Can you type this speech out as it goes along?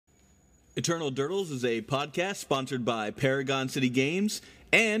Eternal Durdles is a podcast sponsored by Paragon City Games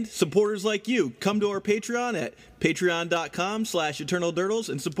and supporters like you. Come to our Patreon at patreon.com/eternaldurdles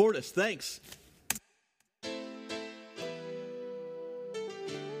and support us. Thanks.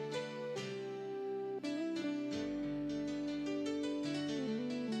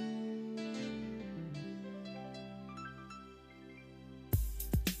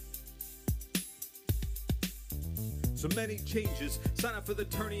 So many changes, sign up for the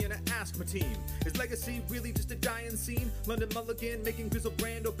tourney and I ask my team. Is Legacy really just a dying scene? London Mulligan making Grizzle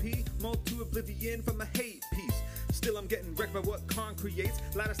Brand OP, mold to oblivion from a hate piece. Still I'm getting wrecked by what Khan creates.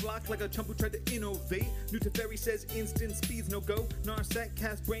 Lattice lock like a chump who tried to innovate. New Teferi says instant speeds no go. Narset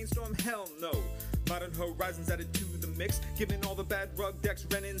cast brainstorm, hell no. Modern Horizons added to the mix, giving all the bad rug decks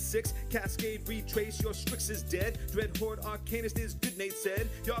Ren in 6. Cascade retrace, your Strix is dead. Dread Horde Arcanist is good, Nate said.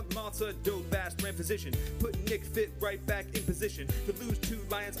 Yawgmoth's a dope fast brand physician. Put Nick Fit right back in position to lose 2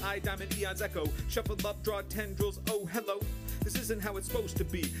 Lions, Eye Diamond, Eon's Echo. Shuffle up, draw tendrils, oh hello. This isn't how it's supposed to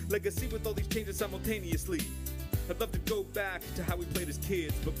be. Legacy with all these changes simultaneously. I'd love to go back to how we played as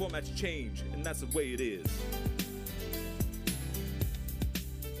kids, but formats change, and that's the way it is.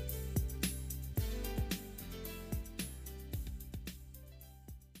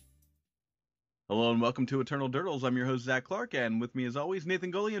 Hello and welcome to Eternal Durdles. I'm your host, Zach Clark, and with me as always, Nathan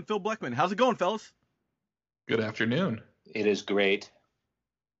Gully and Phil Bleckman. How's it going, fellas? Good afternoon. It is great.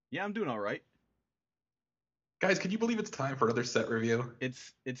 Yeah, I'm doing all right. Guys, can you believe it's time for another set review?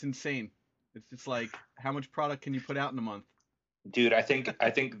 It's insane. It's just like, how much product can you put out in a month? Dude, I think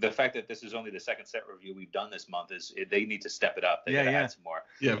the fact that this is only the second set review we've done this month they need to step it up. They gotta add some more.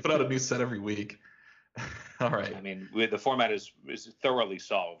 Yeah, put out a new set every week. All right. I mean, the format is thoroughly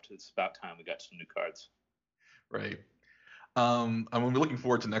solved. It's about time we got some new cards. Right. I'm looking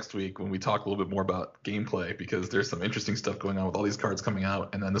forward to next week when we talk a little bit more about gameplay, because there's some interesting stuff going on with all these cards coming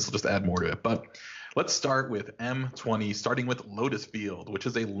out, and then this will just add more to it. But let's start with M20, starting with Lotus Field, which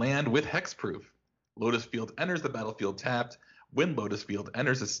is a land with hexproof. Lotus Field enters the battlefield tapped. When Lotus Field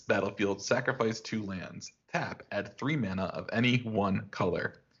enters the battlefield, sacrifice 2 lands. Tap, add 3 mana of any one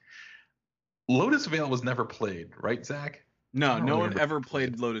color. Lotus Veil was never played, right, Zach? No one ever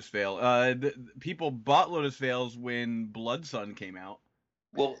played Lotus Veil. People bought Lotus Veils when Blood Sun came out.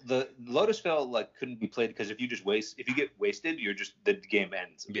 Well, the Lotus Veil couldn't be played because if you get wasted, the game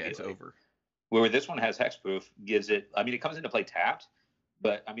ends. Yeah, it's over. Where this one has hexproof, it comes into play tapped,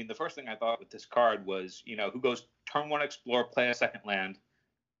 but I mean the first thing I thought with this card was, who goes turn 1 explore, play a second land,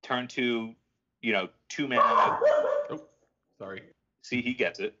 turn 2, 2 mana. Oh, sorry. See, he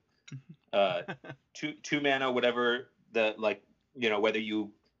gets it. 2 mana, whatever whether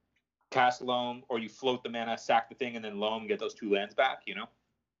you cast Loam or you float the mana, sack the thing, and then Loam, get those 2 lands back.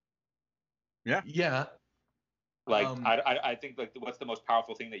 Yeah. I think what's the most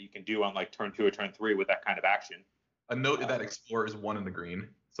powerful thing that you can do on turn 2 or turn 3 with that kind of action? A note that Explorer is 1 in the green,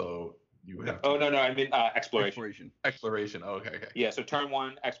 so you would have to... Oh, no, I mean Exploration. Exploration. Oh, okay. Yeah, so turn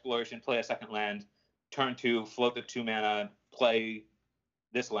 1, Exploration, play a second land. Turn 2, float the 2 mana, play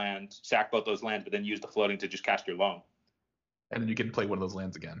this land, sack both those lands, but then use the floating to just cast your Loam. And then you can play one of those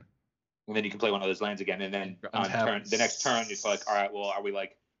lands again. And then the next turn, it's like, all right, well, are we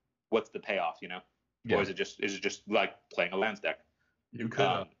what's the payoff, Yeah. Or is it just playing a lands deck? You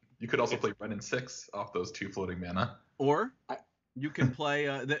could also play Ren in 6 off those 2 floating mana. Or you can play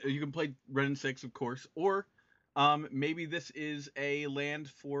Ren in 6, of course. Or maybe this is a land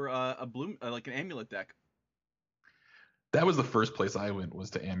for a bloom, like an amulet deck. That was the first place I went, was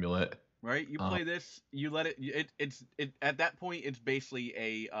to Amulet. Right, you play this, you let it. It's at that point, it's basically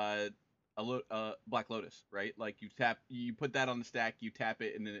a Black Lotus, right? Like you put that on the stack, you tap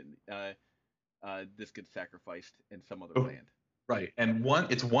it, and then this gets sacrificed in some other land. Right, and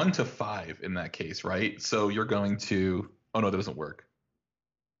it's 1 to 5 in that case, right? So you're going to. Oh no, that doesn't work.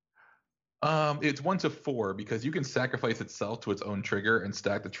 It's 1 to 4 because you can sacrifice itself to its own trigger and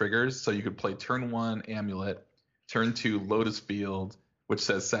stack the triggers. So you could play turn 1 Amulet, turn 2 Lotus Field, which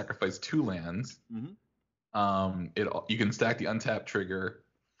says sacrifice 2 lands. Mm-hmm. You can stack the untapped trigger,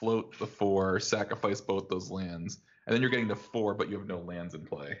 float the 4, sacrifice both those lands, and then you're getting to 4, but you have no lands in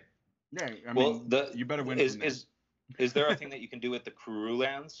play. Yeah, I mean, you better win. Is there a thing that you can do with the Karoo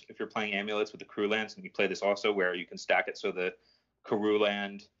lands if you're playing Amulets with the Karoo lands, and you play this also where you can stack it so the Karoo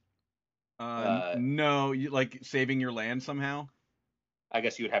land? No, you saving your land somehow. I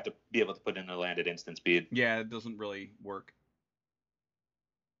guess you would have to be able to put in a land at instant speed. Yeah, it doesn't really work.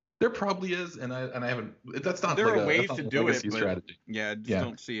 There probably is, and I haven't. That's not. There are ways to do it, but strategy. Yeah,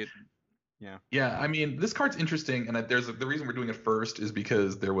 don't see it. Yeah. Yeah, I mean, this card's interesting, and the reason we're doing it first is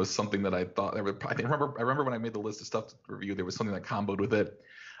because there was something that I thought I remember when I made the list of stuff to review, there was something that comboed with it.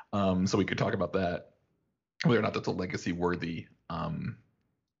 So we could talk about that, whether or not that's a legacy worthy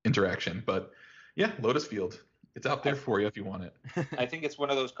interaction. But yeah, Lotus Field, it's out there for you if you want it. I think it's one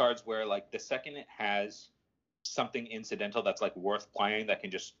of those cards where like the second it has something incidental that's like worth playing that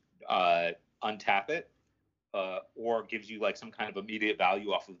can just untap it, or gives you like some kind of immediate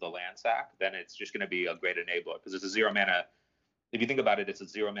value off of the land sack, then it's just going to be a great enabler because it's a 0 mana. If you think about it, it's a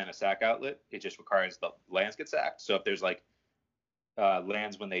 0 mana sack outlet. It just requires the lands get sacked. So if there's like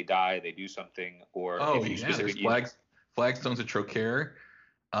lands when they die, they do something, or if you specifically there's flagstones at Trocare,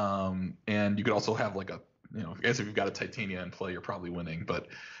 and you could also have like a, I guess if you've got a Titania in play, you're probably winning, but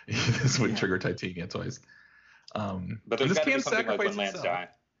this would trigger Titania twice. But there's got to be something like when lands die.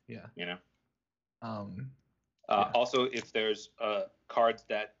 Yeah. Also, if there's cards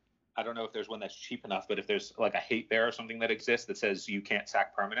that, I don't know if there's one that's cheap enough, but if there's like a hate bear or something that exists that says you can't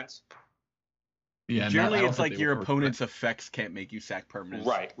sack permanents. Yeah, generally it's like your opponent's effects can't make you sack permanents.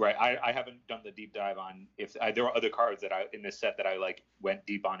 Right. I haven't done the deep dive on if there were other cards that in this set that I like went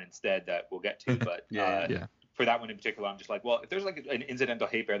deep on instead that we'll get to, but for that one in particular, I'm just like, well, if there's like an incidental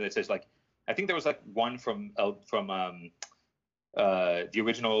hate bear that says like, I think there was like one from the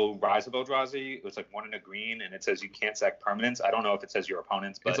original Rise of Eldrazi. It was like 1 in a green, and it says you can't sack permanents. I don't know if it says your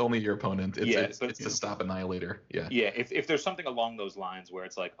opponents, but it's only your opponent. It's the stop annihilator. Yeah. If there's something along those lines where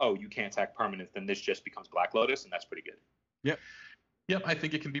it's like, oh, you can't sack permanents, then this just becomes Black Lotus, and that's pretty good. Yep, I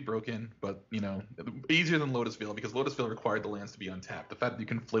think it can be broken, but easier than Lotus Veil because Lotus Veil required the lands to be untapped. The fact that you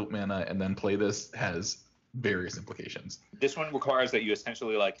can float mana and then play this has various implications. This one requires that you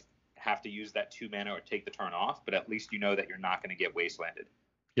essentially like have to use that 2 mana or take the turn off, but at least you know that you're not going to get wastelanded.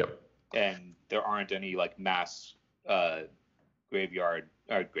 Yep. And there aren't any like mass mass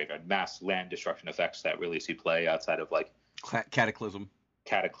land destruction effects that really see play outside of like Cataclysm.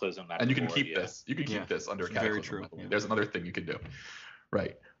 And you can keep this. You can keep this under Cataclysm. Very true. Yeah. There's another thing you can do.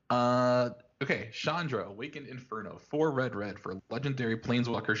 Right. Okay, Chandra, Awakened Inferno, 4 red for legendary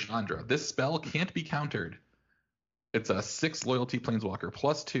Planeswalker Chandra. This spell can't be countered. It's a 6 loyalty Planeswalker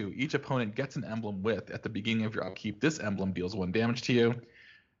 +2. Each opponent gets an emblem with. At the beginning of your upkeep, this emblem deals 1 damage to you.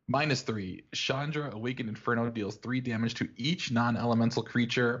 -3. Chandra, Awakened Inferno deals 3 damage to each non-elemental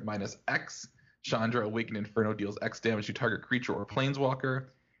creature. -X. Chandra, Awakened Inferno deals X damage to target creature or Planeswalker.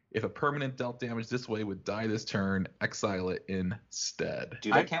 If a permanent dealt damage this way would die this turn, exile it instead.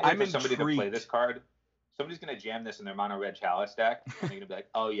 Dude, I can't wait for somebody to play this card. Somebody's going to jam this in their mono red Chalice deck, and they're going to be like,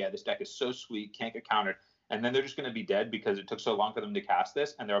 oh yeah, this deck is so sweet, can't get countered. And then they're just going to be dead because it took so long for them to cast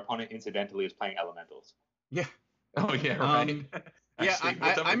this, and their opponent incidentally is playing elementals. Yeah. Oh yeah, right.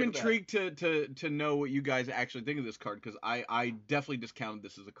 I'm intrigued to know what you guys actually think of this card because I definitely discounted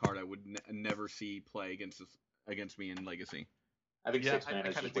this as a card I would never see play against me in Legacy. I think 6 mana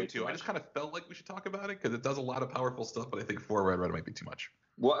I kind of do too. I just kind of felt like we should talk about it because it does a lot of powerful stuff, but I think 4 red might be too much.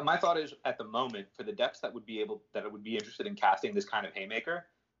 Well, my thought is at the moment for the decks that would be interested in casting this kind of haymaker,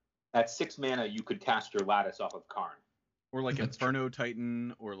 at 6 mana you could cast your Lattice off of Karn. Or like Inferno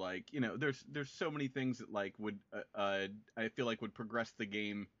Titan, or like there's so many things that like would I feel like would progress the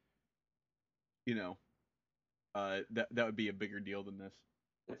game. That would be a bigger deal than this.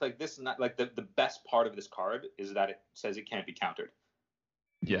 It's like this is not like the best part of this card is that it says it can't be countered.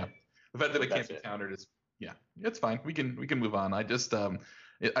 Yeah, the fact that it can't be countered is it's fine. We can move on. I just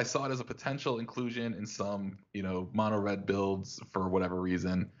I saw it as a potential inclusion in some mono red builds for whatever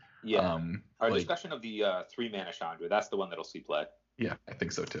reason. Yeah. Our discussion of the 3 mana Chandra, that's the one that'll see play. Yeah, I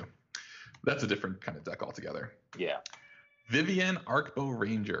think so too. That's a different kind of deck altogether. Yeah. Vivien Arkbow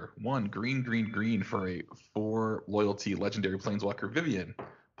Ranger, 1 green for a 4 loyalty legendary Planeswalker Vivien.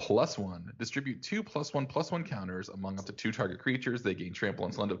 +1. Distribute 2 +1/+1 counters among up to 2 target creatures. They gain trample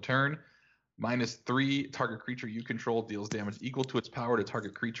until end of turn. -3. Target creature you control deals damage equal to its power to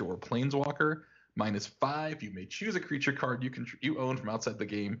target creature or Planeswalker. -5. You may choose a creature card you own from outside the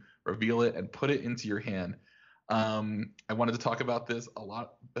game, reveal it, and put it into your hand. I wanted to talk about this a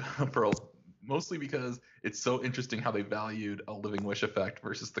lot mostly because it's so interesting how they valued a Living Wish effect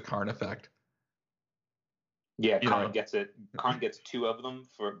versus the Karn effect. Yeah, Karn gets it. Karn gets 2 of them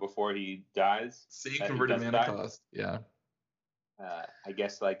before he dies. Same converted mana cost. Yeah. I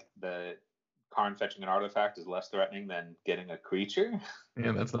guess like the Karn fetching an artifact is less threatening than getting a creature.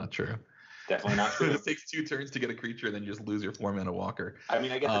 Yeah, that's not true. Definitely not true. It takes 2 turns to get a creature, and then you just lose your 4 mana walker. I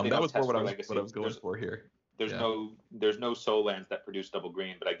mean, I guess that was more what I was going for here. There's no soul lands that produce double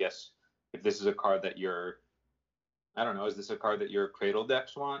green, but I guess if this is a card that I don't know, is this a card that your Cradle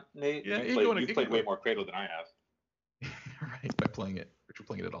decks want, Nate? Yeah, you've played way more Cradle than I have. Right, by playing it, if you're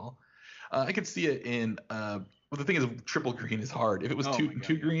playing it at all. I could see it in. Well, the thing is, triple green is hard. If it was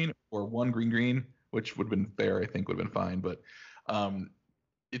two green or 1 green, which would have been fair, I think would have been fine. But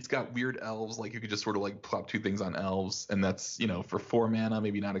it's got weird elves. Like you could just sort of like plop 2 things on elves, and that's for 4 mana,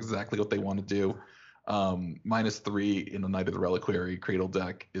 maybe not exactly what they want to do. -3 in the Knight of the Reliquary Cradle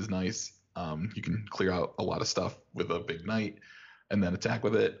deck is nice. You can clear out a lot of stuff with a big knight, and then attack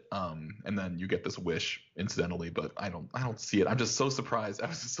with it. And then you get this wish incidentally, but I don't see it. I'm just so surprised. I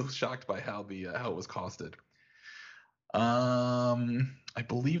was just so shocked by how it was costed. I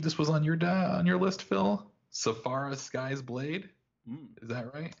believe this was on your list, Phil. Safara Sky's Blade. Is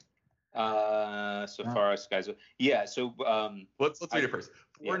that right? Safara Sky's. Yeah. So let's read it first.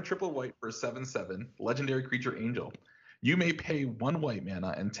 4 and triple white for 7/7. Legendary creature Angel. You may pay 1 white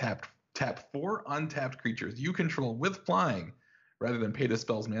mana and tap 4 untapped creatures you control with flying, rather than pay the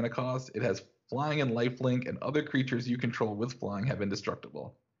spell's mana cost. It has flying and lifelink, and other creatures you control with flying have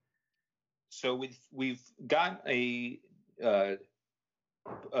indestructible. So we've got a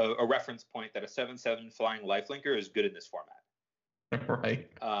reference point that a 7/7 flying lifelinker is good in this format. Right.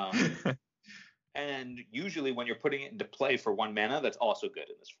 And usually when you're putting it into play for 1 mana, that's also good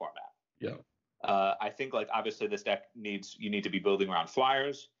in this format. Yeah. I think like obviously this deck you need to be building around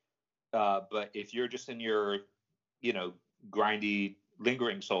flyers. But if you're just in your, grindy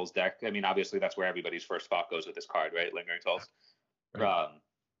Lingering Souls deck, I mean, obviously that's where everybody's first thought goes with this card, right? Lingering Souls. Right.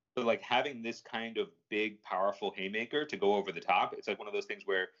 But like having this kind of big, powerful haymaker to go over the top, it's like one of those things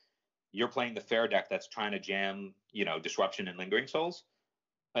where you're playing the fair deck that's trying to jam, Disruption and Lingering Souls.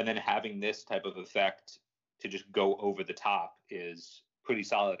 And then having this type of effect to just go over the top is pretty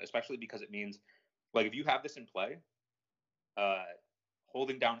solid, especially because it means, like, if you have this in play,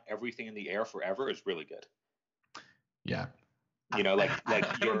 holding down everything in the air forever is really good. Yeah. I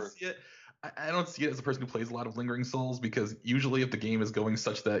don't see it. I don't see it as a person who plays a lot of Lingering Souls, because usually if the game is going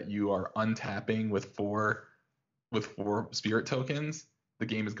such that you are untapping with four spirit tokens, the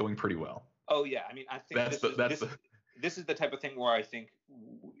game is going pretty well. Oh yeah, I mean, I think this is the type of thing where I think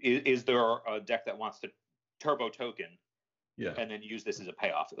is there a deck that wants to turbo token, and then use this as a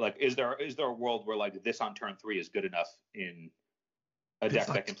payoff? Like, is there a world where like this on turn 3 is good enough in a deck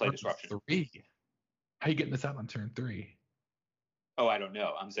that can play Disruption? 3. How are you getting this out on turn 3? Oh, I don't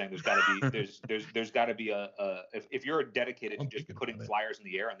know. I'm saying there's got to be there's got to be if you're dedicated to just putting flyers in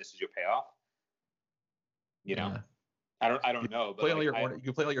the air and this is your payoff, I don't know. But you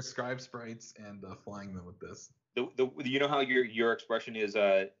can play all your scribe sprites and flying them with this. You know how your expression is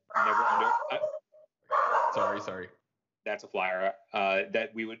never under. Sorry. That's a flyer.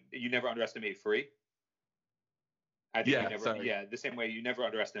 You never underestimate free. I think the same way you never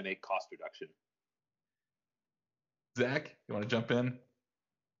underestimate cost reduction. Zach, you want to jump in?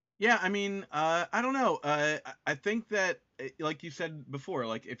 Yeah, I mean, I don't know. I think that, like you said before,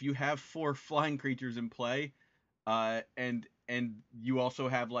 like if you have 4 flying creatures in play, and you also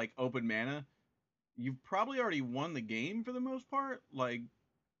have like open mana, you've probably already won the game for the most part. Like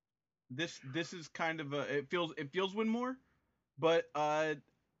this is kind of it feels win more, but I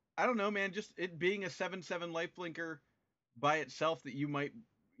don't know, man. Just it being a 7/7 lifelinker by itself that you might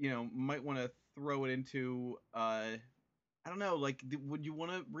want to throw it into. I don't know. Like, would you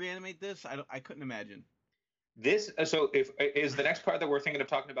want to reanimate this? I couldn't imagine. This. So, is the next card that we're thinking of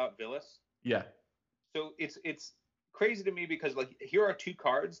talking about Vilis? Yeah. So it's crazy to me because like here are 2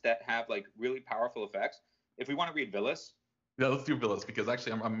 cards that have like really powerful effects. If we want to read Vilis. Yeah, let's do Vilis, because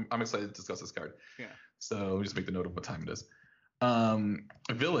actually I'm excited to discuss this card. Yeah. So let me just make the note of what time it is.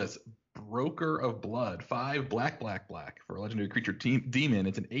 Vilis, Broker of Blood, 5 black for a legendary creature demon.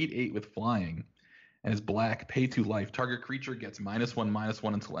 It's an 8/8 with flying, and it's black. Pay 2 life. Target creature gets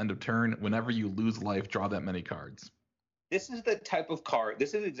 -1/-1 until end of turn. Whenever you lose life, draw that many cards. This is the type of card.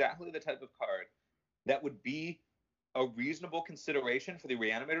 This is exactly the type of card that would be a reasonable consideration for the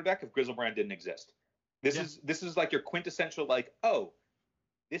Reanimator deck if Griselbrand didn't exist. This is like your quintessential like, oh,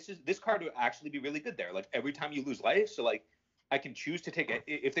 this card would actually be really good there. Like every time you lose life, so like I can choose to take it.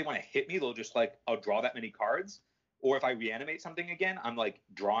 If they want to hit me, they'll just like I'll draw that many cards. Or if I reanimate something again, I'm like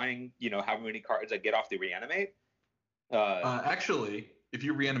drawing, however many cards I get off the reanimate. Actually, if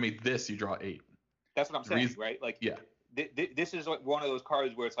you reanimate this, you draw 8. That's what I'm saying, right? Like, yeah. This is like one of those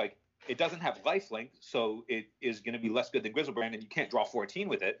cards where it's like it doesn't have lifelink, so it is going to be less good than Griselbrand, and you can't draw 14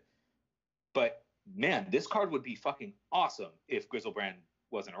 with it. But man, this card would be fucking awesome if Griselbrand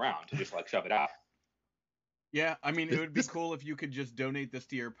wasn't around to just like shove it out. Yeah, I mean, it would be cool if you could just donate this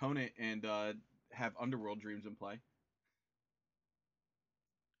to your opponent and have Underworld Dreams in play.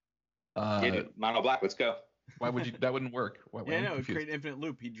 Mono black, let's go. Why would you? That wouldn't work. It would create an infinite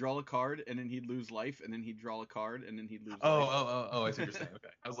loop. He'd draw a card, and then he'd lose life, and then he'd draw a card, and then he'd lose life. Oh, I see what you're saying. Okay.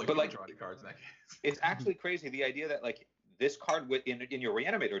 I was like, but like, draw any cards in that case. It's actually crazy, the idea that like this card in your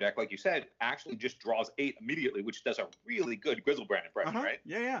Reanimator deck, like you said, actually just draws 8 immediately, which does a really good Grizzlebrand impression, right?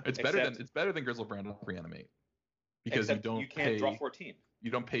 Yeah. It's better than Grizzlebrand off Reanimate because you can't draw 14. You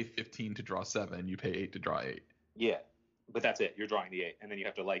don't pay 15 to draw 7. You pay 8 to draw 8. Yeah, but that's it. You're drawing the 8, and then you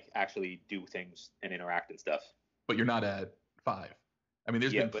have to like actually do things and interact and stuff. But you're not at 5. I mean,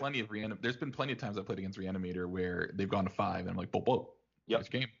 there's been plenty of times I've played against Reanimator where they've gone to 5, and I'm like, whoa, nice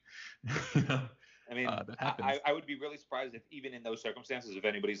game. I mean, I would be really surprised if even in those circumstances, if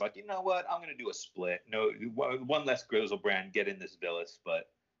anybody's like, you know what, I'm going to do a split. No, one less Grizzlebrand, get in this Villas, but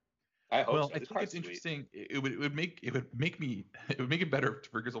I hope. Well, so. I think it's interesting. It would make it better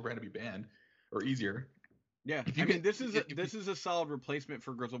for Grizzlebrand to be banned or easier. Yeah, this is a solid replacement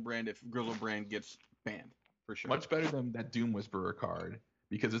for Grizzlebrand if Grizzlebrand gets banned for sure. Much better than that Doom Whisperer card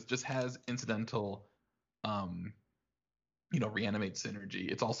because it just has incidental, reanimate synergy.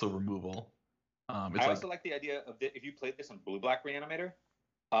 It's also removal. I also like the idea of if you played this in blue-black Reanimator,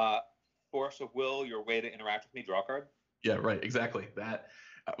 Force of Will, your way to interact with me, draw a card. Yeah, right, exactly. That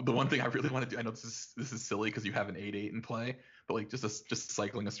the one thing I really want to do. I know this is silly because you have an 8/8 in play, but like just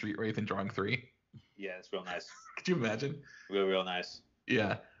cycling a Street Wraith and drawing 3. Yeah, it's real nice. Could you imagine? Real nice.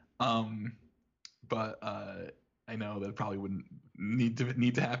 Yeah. But I know that probably wouldn't need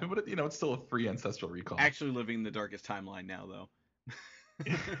to happen, but it's still a free Ancestral Recall. Actually living in the darkest timeline now, though.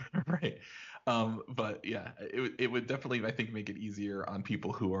 Right. But yeah, it would definitely, I think, make it easier on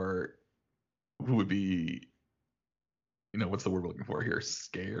people who would be, what's the word we're looking for here?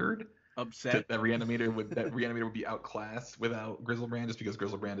 Scared? Upset. That Reanimator would be outclassed without Grizzlebrand just because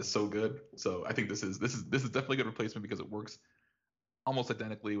Grizzlebrand is so good. So I think this is definitely a good replacement because it works almost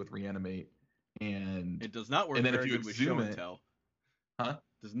identically with Reanimate. And it does not work very good with Show and Tell. Huh?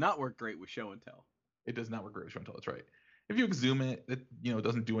 Does not work great with Show and Tell. It does not work great with Show and Tell, that's right. If you exhume it, it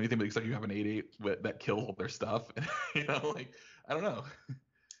doesn't do anything but except you have an 8/8 that kills all their stuff. I don't know.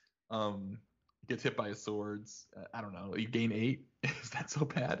 Gets hit by his swords. I don't know. You gain 8. Is that so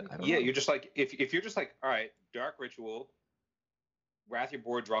bad? I don't know. You're just like if you're just like, all right, Dark Ritual, wrath your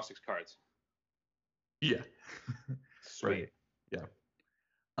board, draw 6 cards. Yeah. Sweet. Right. Yeah.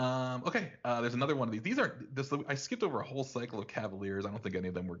 Okay. There's another one of these. These aren't this. I skipped over a whole cycle of Cavaliers. I don't think any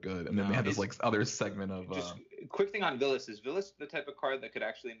of them were good. And then they had this other segment of. Just quick thing on Villas is Villas the type of card that could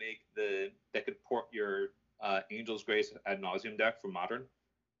actually that could port your Angel's Grace Ad Nauseam deck from Modern.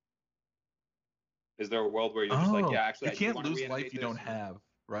 Is there a world where you're just like, yeah, actually, you can't lose life you don't have,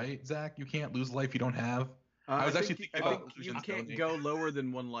 right, Zach? You can't lose life you don't have. I think you can't go lower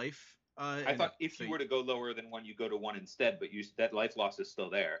than 1 life. I thought if you were to go lower than 1, you go to 1 instead, but that life loss is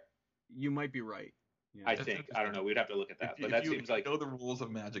still there. You might be right. Yeah. I think. I don't know. We'd have to look at that. But that seems like. If you know the rules of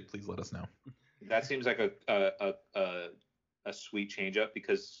Magic, please let us know. That seems like a sweet change up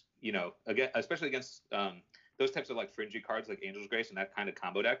because again, especially against those types of like fringy cards like Angel's Grace and that kind of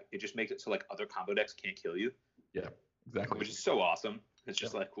combo deck, it just makes it so like other combo decks can't kill you. Yeah, exactly. Which is so awesome. It's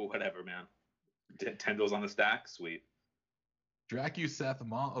just like, well, whatever, man. Tendrils on the stack, sweet. Dracuseth,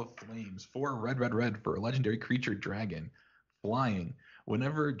 Maw of Flames, 4 red for a legendary creature dragon, flying.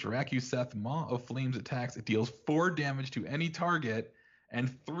 Whenever Dracuseth, Maw of Flames attacks, it deals 4 damage to any target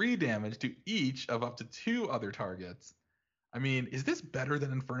and 3 damage to each of up to 2 other targets. I mean, is this better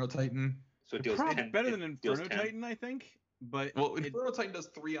than Inferno Titan? So it deals probably better than Inferno Titan, I think. But Inferno Titan does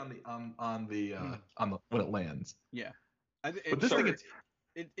 3 on the when it lands. Yeah, but this thing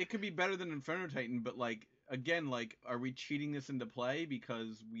it could be better than Inferno Titan, but like again, like are we cheating this into play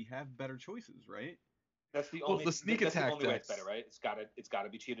because we have better choices, right? That's the only. The sneak attack. The only way it's better, right? It's got to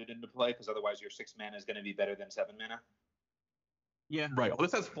be cheated into play because otherwise your 6 mana is going to be better than 7 mana. Yeah. Right. Well,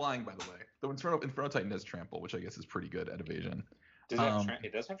 this has flying, by the way. The Inferno Titan has trample, which I guess is pretty good at evasion. It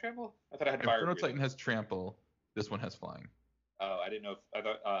does have trample? I thought I had fire. Inferno Titan has trample. This one has flying. Oh, I didn't know. I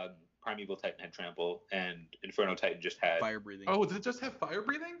thought Primeval Titan had trample and Inferno Titan just had fire breathing. Oh, does it just have fire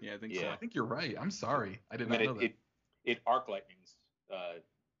breathing? Yeah, I think so. I think you're right. I'm sorry. I did not know that. It arc lightnings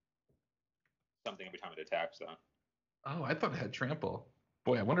something every time it attacks, though. Oh, I thought it had trample.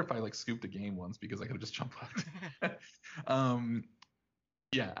 Boy, I wonder if I scooped a game once because I could have just jumped out.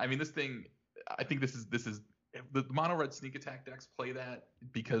 Yeah, I mean this thing. I think this is the mono red sneak attack decks play that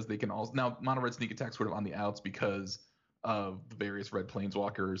because they can also now mono red sneak attack sort of on the outs because of the various red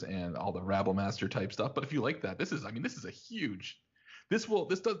planeswalkers and all the Rabble Master type stuff. But if you like that, this is a huge. This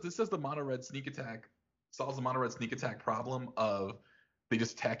does the mono red sneak attack solves the mono red sneak attack problem of they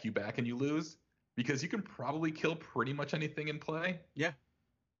just attack you back and you lose because you can probably kill pretty much anything in play. Yeah.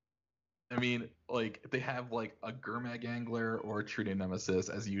 I mean, like, if they have, like, a Gurmag Angler or a Treaty Nemesis,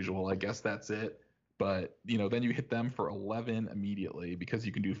 as usual, I guess that's it. But, then you hit them for 11 immediately because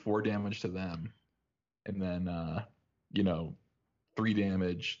you can do 4 damage to them. And then 3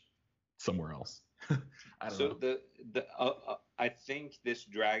 damage somewhere else. I don't know. So I think this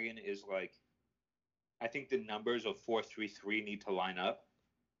dragon is like, I think the numbers of 4-3-3 need to line up,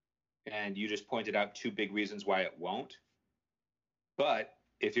 and you just pointed out 2 big reasons why it won't. But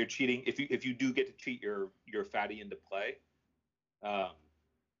if you're cheating, if you do get to cheat your fatty into play,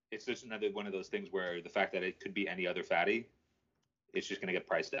 it's just another one of those things where the fact that it could be any other fatty, it's just going to get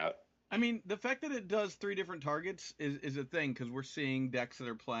priced out. I mean, the fact that it does 3 different targets is a thing, because we're seeing decks that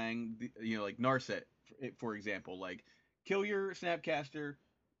are playing, like Narset, for example, like kill your Snapcaster,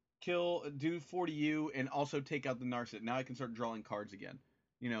 do 40U, and also take out the Narset. Now I can start drawing cards again.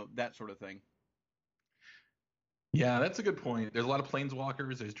 That sort of thing. Yeah, that's a good point. There's a lot of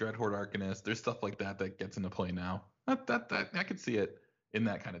Planeswalkers. There's Dreadhorde Arcanist. There's stuff like that gets into play now. That I could see it in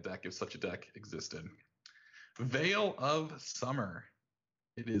that kind of deck if such a deck existed. Veil of Summer.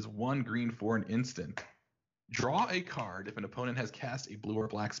 It is 1 green for an instant. Draw a card if an opponent has cast a blue or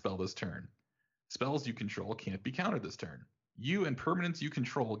black spell this turn. Spells you control can't be countered this turn. You and permanents you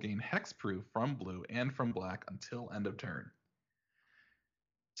control gain hexproof from blue and from black until end of turn.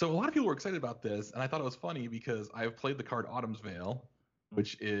 So a lot of people were excited about this, and I thought it was funny because I've played the card Autumn's Veil,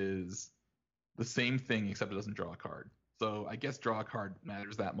 which is the same thing except it doesn't draw a card. So I guess draw a card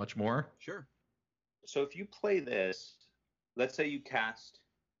matters that much more. Sure. So if you play this, let's say you cast,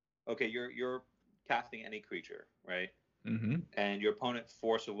 okay, you're casting any creature, right? Mm-hmm. And your opponent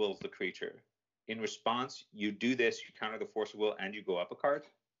Force of Wills the creature. In response, you do this, you counter the Force of Will, and you go up a card.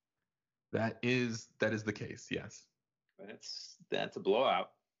 That is the case, yes. That's a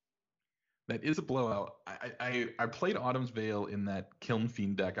blowout. That is a blowout. I played Autumn's Veil in that Kiln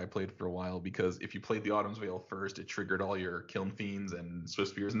Fiend deck I played for a while, because if you played the Autumn's Veil first, it triggered all your Kiln Fiends and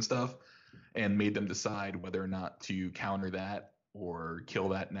Swift Spears and stuff, and made them decide whether or not to counter that or kill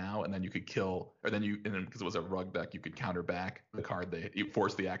that now, and then you could kill, or then because it was a rug deck, you could counter back the card you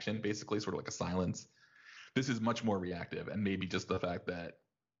force the action, basically, sort of like a silence. This is much more reactive, and maybe just the fact that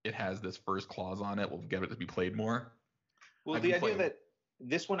it has this first clause on it will get it to be played more. Well, the idea that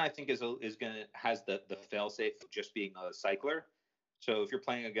this one I think has the failsafe of just being a cycler. So if you're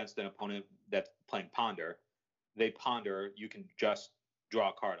playing against an opponent that's playing Ponder, they ponder, you can just draw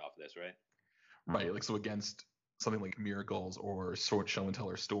a card off of this, right? Right, like so against something like Miracles or Show and Tell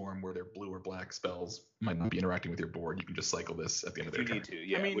or Storm, where their blue or black spells might not be interacting with your board, you can just cycle this at the end of their turn. You need to,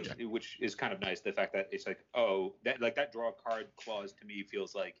 yeah. I mean, which is kind of nice. The fact that it's like, that draw a card clause to me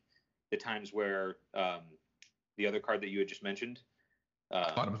feels like the times where the other card that you had just mentioned.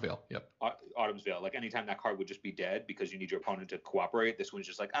 Autumn's Veil, yep. Autumn's Veil. Like anytime that card would just be dead because you need your opponent to cooperate, this one's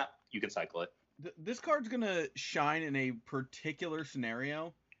just like, you can cycle it. This card's going to shine in a particular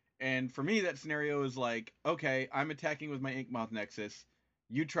scenario. And for me, that scenario is like, okay, I'm attacking with my Inkmoth Nexus.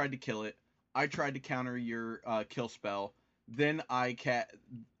 You tried to kill it. I tried to counter your kill spell. Then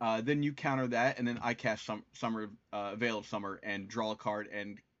then you counter that, and then I cast Veil of Summer and draw a card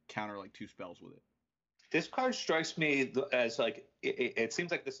and counter like 2 spells with it. This card strikes me as like it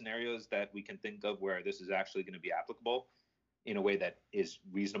seems like the scenarios that we can think of where this is actually going to be applicable in a way that is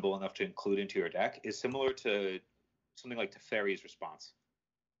reasonable enough to include into your deck is similar to something like Teferi's Response.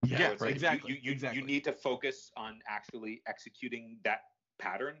 Yeah, right. Like Exactly. You need to focus on actually executing that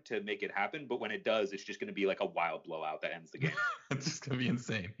pattern to make it happen, but when it does, it's just going to be like a wild blowout that ends the game. It's just going to be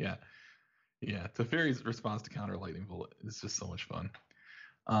insane. Yeah. Teferi's Response to counter Lightning Bolt is just so much fun.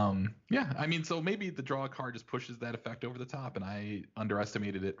 I mean, so maybe the draw card just pushes that effect over the top, and I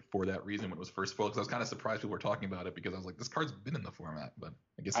underestimated it for that reason when it was first spoiled, because I was kind of surprised people were talking about it, because I was like, this card's been in the format, but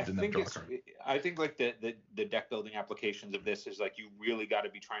I guess it didn't have draw card. I think like the deck building applications of this is like you really got to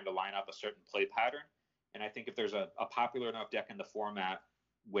be trying to line up a certain play pattern, and I think if there's a popular enough deck in the format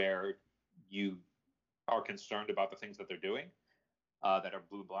where you are concerned about the things that they're doing that are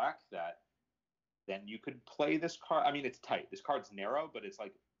blue-black, that then you could play this card. I mean, it's tight. This card's narrow, but it's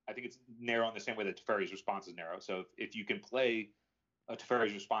like, I think it's narrow in the same way that Teferi's Response is narrow. So if you can play a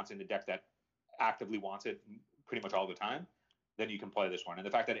Teferi's Response in a deck that actively wants it pretty much all the time, then you can play this one. And the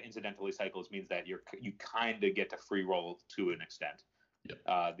fact that it incidentally cycles means that you kind of get to free roll to an extent.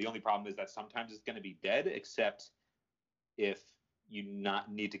 Yep. The only problem is that sometimes it's going to be dead, except if you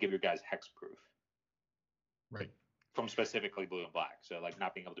not need to give your guys hexproof. Right. From specifically blue and black. So like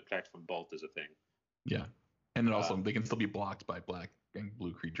not being able to protect from both is a thing. Yeah, and then also they can still be blocked by black and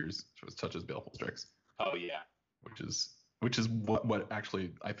blue creatures, such as Baleful Strix. Oh yeah, which is what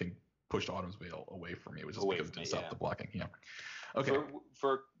actually I think pushed Autumn's Veil away from me, which is because it didn't stop the blocking. Yeah. Okay.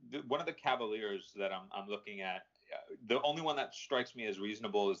 For one of the Cavaliers that I'm looking at, the only one that strikes me as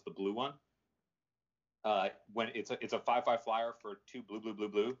reasonable is the blue one. When it's a 5/5 flyer for 2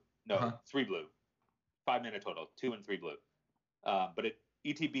 blue. No, 3 blue. 5 mana total, 2 and 3 blue. But it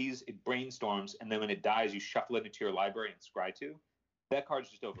ETBs, it brainstorms, and then when it dies, you shuffle it into your library and scry 2. That card's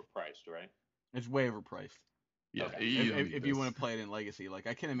just overpriced, right? It's way overpriced. Yeah, Okay. If you want to play it in Legacy, like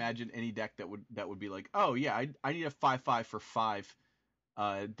I can't imagine any deck that would be like, oh yeah, I need a 5/5 for 5.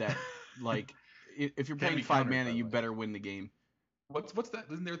 That like if you're paying 5 mana, you better win the game. What's that?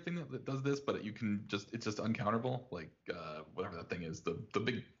 Isn't there a thing that does this, but you can it's just uncounterable? Like whatever that thing is, the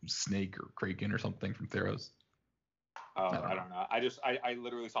big snake or kraken or something from Theros. Oh, I don't know. I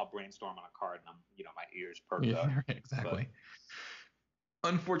literally saw brainstorm on a card, and my ears perked up. Yeah, exactly. But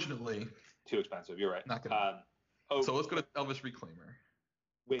unfortunately, too expensive. You're right. Not good. So let's go to Elvish Reclaimer.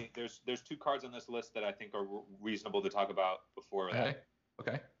 Wait, there's 2 cards on this list that I think are reasonable to talk about before that.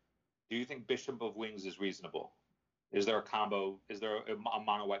 Okay. Do you think Bishop of Wings is reasonable? Is there a combo? Is there a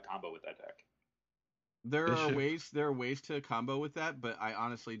mono white combo with that deck? There are ways to combo with that, but I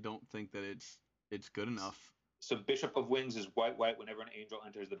honestly don't think that it's good enough. So Bishop of Wings is white. Whenever an angel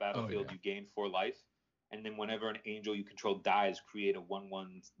enters the battlefield, you gain 4 life, and then whenever an angel you control dies, create a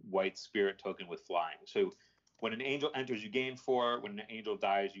 1/1 white spirit token with flying. So when an angel enters, you gain 4. When an angel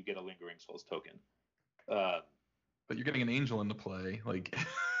dies, you get a Lingering Souls token. But you're getting an angel into play, like.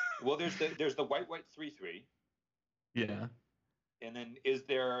 Well, there's the white 3/3. Yeah. And then is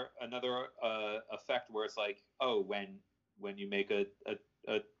there another effect where it's like, oh, when you make a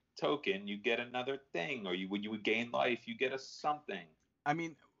token, you get another thing, or when you gain life, you get a something. I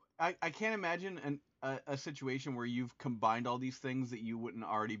mean, I can't imagine a situation where you've combined all these things that you wouldn't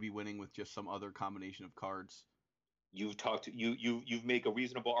already be winning with just some other combination of cards. You've made a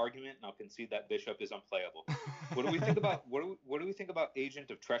reasonable argument, and I'll concede that Bishop is unplayable. What do we think about what do we think about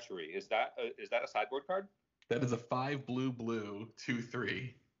Agent of Treachery? Is that a sideboard card? That is a 5 blue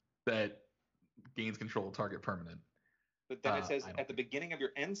 2/3 that gains control of target permanent. But then it says at the beginning of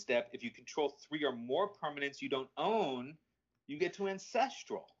your end step, if you control 3 or more permanents you don't own, you get to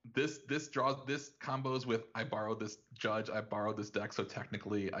Ancestral. This combos with I borrowed this Judge, I borrowed this deck, so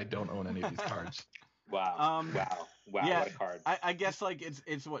technically I don't own any of these cards. Wow. Wow. Yeah, what a card. I guess like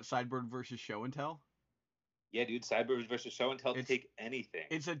it's what, sideboard versus show and tell? Yeah, dude, sideboard versus show and tell, take anything.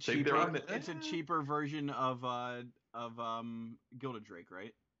 It's a cheaper version of Gilded Drake,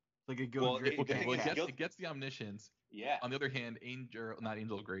 right? It's like a Gilded Drake. It gets the Omniscience. Yeah. On the other hand, not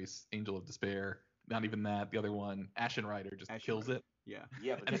Angel of Grace, Angel of Despair, not even that. The other one, Ashen Rider, kills it. Yeah,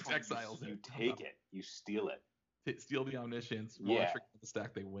 but this one, exiles you take it, you steal it. Steal the Omniscience. Yeah. Trigger on the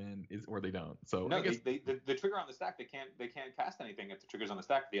stack, they win, or they don't. So no, I guess the trigger on the stack, they can't cast anything if the trigger's on the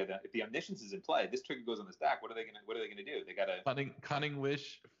stack. If the Omniscience is in play, this trigger goes on the stack. What are they gonna do? They gotta Cunning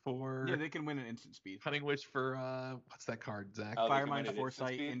Wish for. Yeah, they can win an instant speed. Cunning Wish for what's that card, Zach? Firemind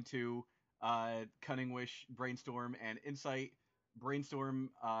Foresight into Cunning Wish, Brainstorm, and Insight. Brainstorm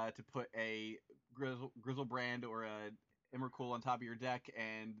to put a Grizzlebrand or a Emrakul on top of your deck,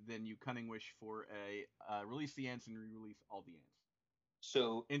 and then you Cunning Wish for a release the Ants and re-release all the Ants.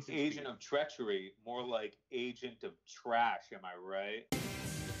 So instant Agent of Treachery, more like Agent of Trash, am I right?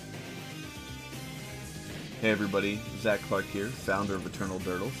 Hey everybody, Zach Clark here, founder of Eternal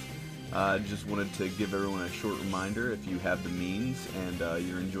Durdles. Just wanted to give everyone a short reminder, if you have the means and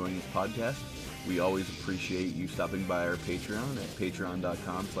you're enjoying this podcast, we always appreciate you stopping by our Patreon at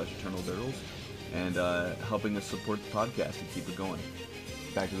patreon.com/eternaldurdles and helping us support the podcast and keep it going.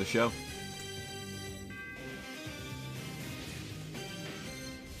 Back to the show.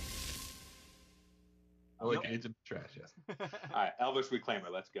 I like Agent of Trash, yes. All right, Elvish Reclaimer,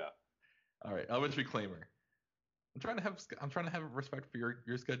 let's go. All right, Elvish Reclaimer. I'm trying to have respect for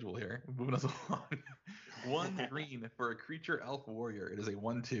your schedule here. Moving us along. 1 green for a creature elf warrior. It is a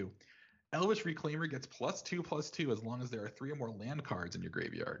 1/2. Elvish Reclaimer gets +2/+2 as long as there are 3 or more land cards in your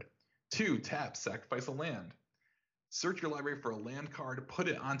graveyard. 2, tap, sacrifice a land. Search your library for a land card, put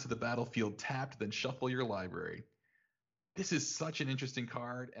it onto the battlefield tapped, then shuffle your library. This is such an interesting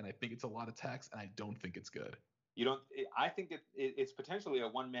card, and I think it's a lot of text, and I don't think it's good. I think it's potentially a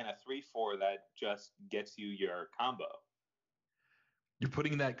 1-mana 3/4 that just gets you your combo. You're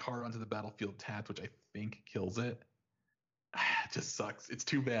putting that card onto the battlefield tapped, which I think kills it. It just sucks. It's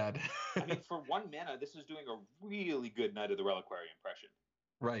too bad. I mean, for 1 mana, this is doing a really good Knight of the Reliquary impression.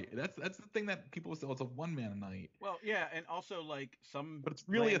 Right. That's the thing that people say. Oh, it's a 1-mana Knight. Well, yeah, and also like some. But it's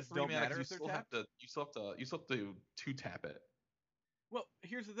really a 3-mana. You still have to 2-tap it. Well,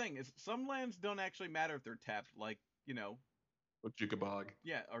 here's the thing: is some lands don't actually matter if they're tapped, like With Jukabog.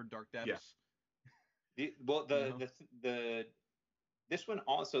 Yeah, or Dark Depths. Yeah. This one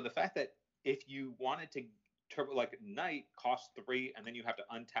also, the fact that if you wanted to turbo, like Knight costs 3 and then you have to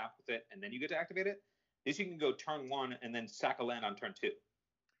untap with it and then you get to activate it. This you can go turn 1 and then sack a land on turn 2.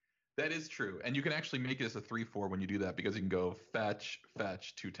 That is true, and you can actually make it as a 3/4 when you do that because you can go fetch,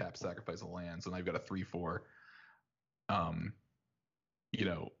 2-tap, sacrifice a land. So now you've got a 3/4,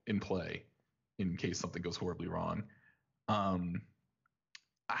 in play in case something goes horribly wrong.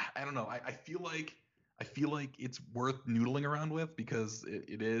 I don't know. I feel like it's worth noodling around with because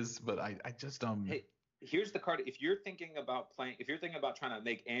it is, but I just Hey, here's the card. If you're thinking about trying to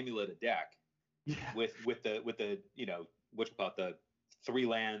make Amulet a deck yeah. with the what you call it, the 3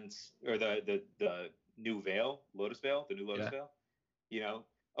 lands or the new Veil, Lotus Veil, the new Lotus Veil,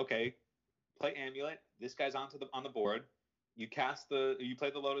 okay, play Amulet. This guy's on the board. You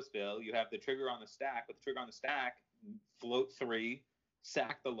play the Lotus Veil. You have the trigger on the stack. With the trigger on the stack, float 3,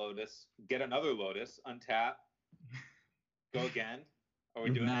 sack the Lotus, get another Lotus, untap, go again. Are we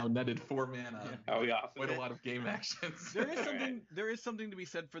You've doing now it? netted 4 mana. Are we off? Quite a lot of game actions. There is something to be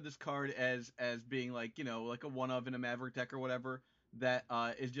said for this card as being like a one of in a Maverick deck or whatever. That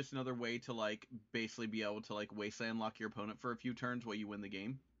is just another way to like basically be able to like wasteland lock your opponent for a few turns while you win the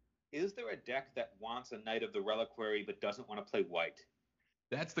game. Is there a deck that wants a Knight of the Reliquary but doesn't want to play white?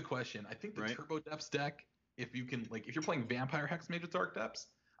 That's the question. I think the Right. Turbo Depths deck, if you're playing Vampire Hexmage with Dark Depths,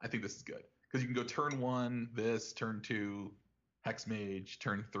 I think this is good because you can go turn 1, this, turn 2, Hexmage,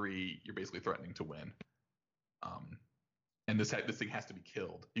 turn 3. You're basically threatening to win. And this thing has to be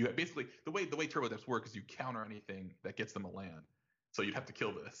killed. You basically the way Turbo Depths work is you counter anything that gets them a land, so you'd have to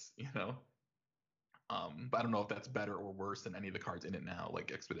kill this. But I don't know if that's better or worse than any of the cards in it now,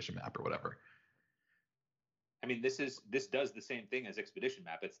 like Expedition Map or whatever. I mean, this does the same thing as Expedition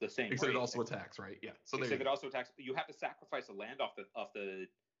Map. It's the same. Except rate. it also attacks, right? Yeah. So except it also attacks. You have to sacrifice a land off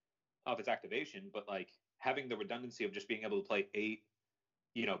its activation, but like having the redundancy of just being able to play 8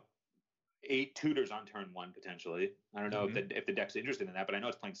 tutors on turn 1 potentially. I don't know if the deck's interested in that, but I know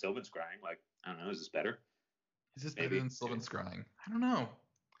it's playing Sylvan Scrying. Like, I don't know, is this better? Is this better than Sylvan Scrying? I don't know.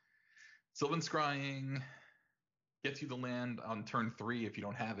 Sylvan Scrying gets you the land on turn 3 if you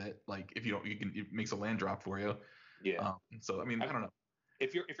don't have it. Like if you don't, it makes a land drop for you. Yeah. So I mean, I don't know.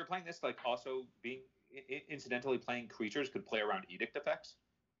 If you're playing this, like also being incidentally playing creatures could play around edict effects.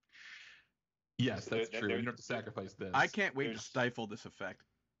 Yes, that's true. You don't have to sacrifice this. I can't wait to stifle this effect.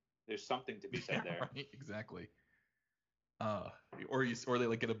 There's something to be said there. Right, exactly. Or they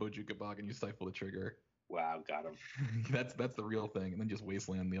like get a Bojuka Bog and you stifle the trigger. Wow, got him. that's the real thing, and then just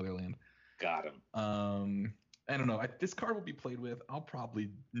wasteland the other land. Got him. I don't know. This card will be played with. I'll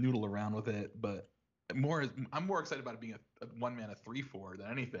probably noodle around with it, but I'm more excited about it being a 1-mana 3/4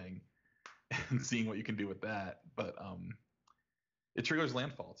 than anything, and seeing what you can do with that. But it triggers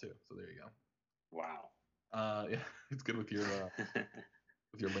landfall too, so there you go. Wow. Yeah, it's good with your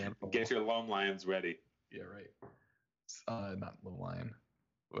landfall. Get your Loam Lions ready. Yeah, right. Not Loam Lion,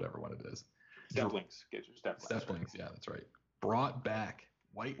 whatever one it is. Steplings. Get your Steplings. Steplings, yeah, that's right. Brought back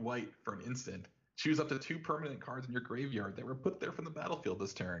white for an instant. Choose up to 2 permanent cards in your graveyard that were put there from the battlefield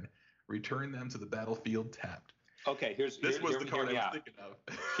this turn. Return them to the battlefield tapped. Okay, this was the card I was thinking of.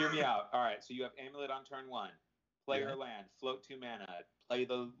 Hear me out. All right, so you have Amulet on turn 1. Play your land, float 2 mana, play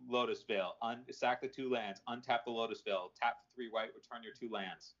the Lotus Veil, sack the 2 lands, untap the Lotus Veil, tap for 3 white, return your 2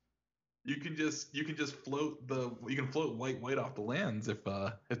 lands. You can just float white off the lands if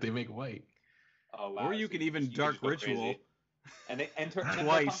they make white. Oh, wow. Or you can even Dark Ritual. And they enter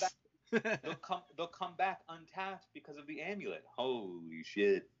twice. They'll come back untapped because of the Amulet. Holy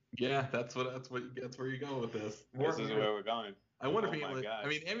shit! Yeah, that's where you go with this. This is where we're going. I wonder if Amulet. I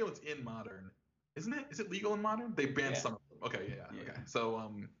mean, Amulet's in Modern, isn't it? Is it legal in Modern? They banned some of them. Okay, yeah. Okay,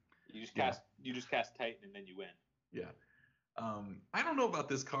 so you just cast Titan and then you win. Yeah. I don't know about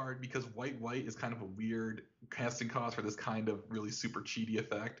this card because white is kind of a weird casting cost for this kind of really super cheaty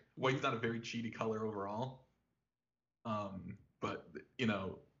effect. White's not a very cheaty color overall. But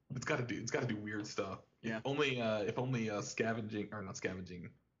it's got to do weird stuff. Yeah. If only scavenging or not scavenging.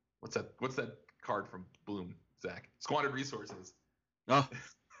 What's that card from Bloom, Zach? Squandered Resources. Oh.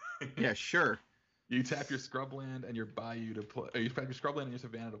 Yeah, sure. You tap your scrubland and your Bayou to play. You tap your scrubland and your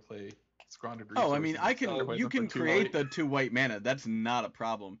Savannah to play Squandered Resources. Oh, I mean, you can create the 2 white mana. That's not a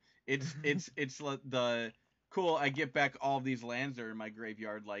problem. It's the cool. I get back all of these lands that are in my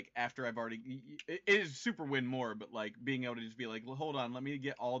graveyard. Like after I've already, it is super win more, but like being able to just be like, well, hold on, let me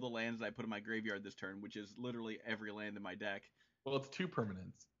get all the lands that I put in my graveyard this turn, which is literally every land in my deck. Well, it's 2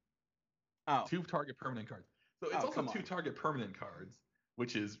 permanents. Oh. 2 target permanent cards. So it's also 2 target permanent cards,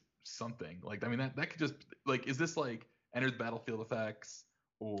 which is something. Like, I mean, that could just like, is this like enters battlefield effects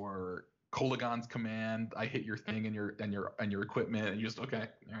or Kolagon's command? I hit your thing and your equipment, and you just okay,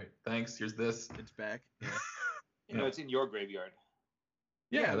 all right, thanks. Here's this. It's back. Yeah. It's in your graveyard.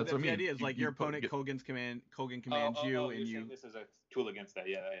 Yeah, that's what I mean. The idea is like your opponent Kogan commands you, and you're you. saying this is a tool against that.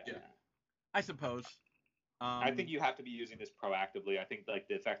 Yeah. I suppose. I think you have to be using this proactively. I think like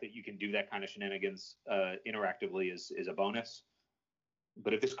the fact that you can do that kind of shenanigans interactively is a bonus.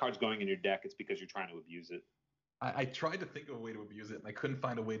 But if this card's going in your deck, it's because you're trying to abuse it. I tried to think of a way to abuse it, and I couldn't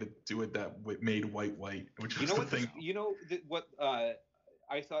find a way to do it that made white, which You was know the what? thing. What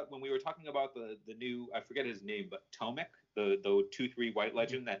I thought when we were talking about the new, I forget his name, but Tomic, the 2/3 white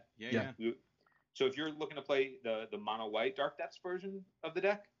legend that. Yeah. So if you're looking to play the mono white Dark Depths version of the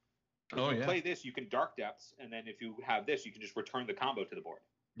deck, if you play this, you can Dark Depths, and then if you have this, you can just return the combo to the board.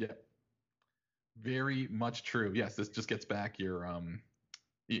 Yeah. Very much true. Yes, this just gets back your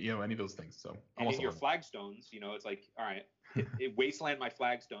any of those things. So and in your flagstones, it's like, all right, wasteland my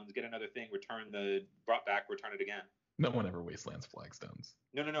flagstones, get another thing, brought back, return it again. No one ever wastelands flagstones.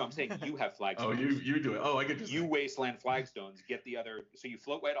 No. I'm saying you have flagstones. Oh, you do it. Oh, I get you wasteland flagstones, get the other. So you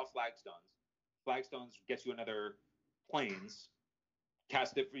float white off flagstones. Flagstones gets you another planes.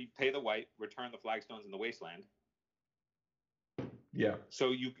 Cast it, pay the white, return the flagstones in the wasteland. Yeah.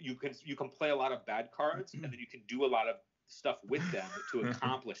 So you can play a lot of bad cards, and then you can do a lot of stuff with them to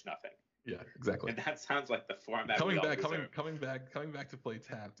accomplish nothing. Yeah, exactly. And that sounds like the format. Coming back to play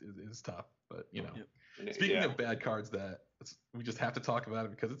tapped is tough, but Speaking of bad cards that we just have to talk about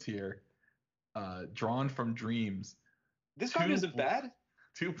it because it's here. Drawn from Dreams. This card isn't bad.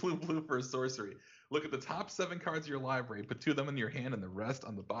 2 blue for a sorcery. Look at the top 7 cards of your library, put 2 of them in your hand, and the rest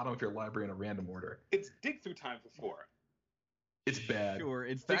on the bottom of your library in a random order. It's Dig Through Time for 4. It's bad. Sure,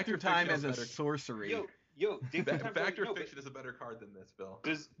 it's Dig Through Time as a sorcery. Yo, Dig Through Time. Factor Fiction is a better card than this, Bill.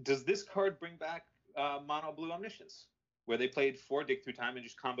 Does this card bring back Mono Blue Omniscience, where they played 4 Dig Through Time and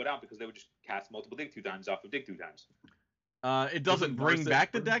just comboed out because they would just cast multiple Dig Through Times off of Dig Through Times? It doesn't bring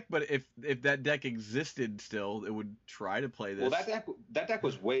back the deck, but if that deck existed still, it would try to play this. Well, that deck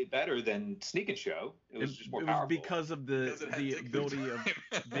was way better than Sneak and Show. It was just more powerful. Because of the ability of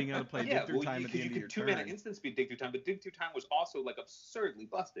being able to play Dig Through Time at the end of your turn. You could 2-mana instant speed Dig Through Time, but Dig Through Time was also like absurdly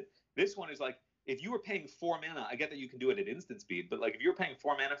busted. This one is like, if you were paying 4 mana, I get that you can do it at instant speed, but like if you're paying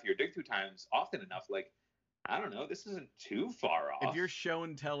 4 mana for your Dig Through Times often enough, like, I don't know, this isn't too far off. If you're show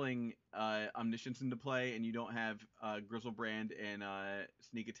and telling Omniscience into play and you don't have Grizzlebrand and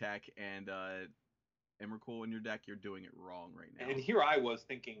Sneak Attack and Emrakul in your deck, you're doing it wrong right now. And here I was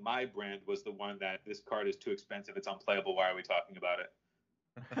thinking my brand was the one that this card is too expensive, it's unplayable, why are we talking about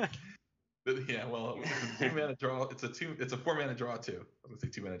it? Yeah, well, it's a 2-mana draw. It's a 4-mana draw too. I was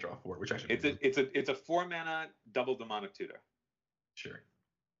gonna say 2-mana draw 4, which actually it's a 4-mana double demonic tutor. Sure.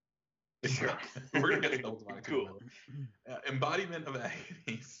 We're gonna get double demonic tutor. Cool. Embodiment of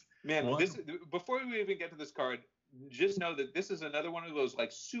Agonies. Man, before we even get to this card, just know that this is another one of those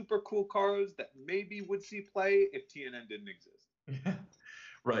like super cool cards that maybe would see play if TNN didn't exist. Yeah.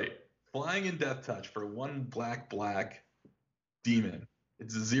 Right. Flying in Death Touch for 1 black demon.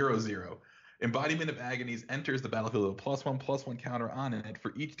 It's 0/0. Embodiment of Agonies enters the battlefield with a +1/+1 counter on it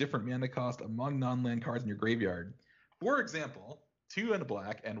for each different mana cost among non-land cards in your graveyard. For example, 2 and a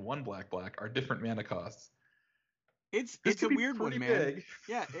black and 1 black are different mana costs. It's a weird one, man. Big.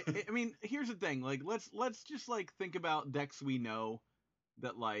 Yeah, I mean, here's the thing. Like, let's just like think about decks we know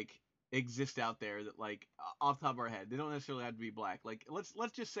that like exist out there that like off the top of our head. They don't necessarily have to be black. Like, let's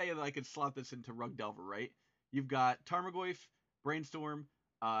just say that I could slot this into Rug Delver, right? You've got Tarmogoyf, Brainstorm,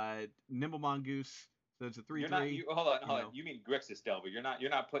 Nimble Mongoose. So it's a 3/3. Hold on. You mean Grixis Delver? You're not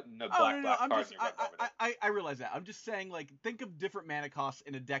putting a black card in your Rug Delver. I realize that. I'm just saying, like, think of different mana costs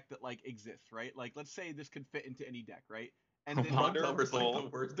in a deck that like exists, right? Like, let's say this could fit into any deck, right? And then Rug Delver is like the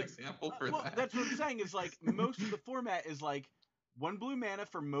worst example for that. That's what I'm saying. Is like most of the format is like 1 blue mana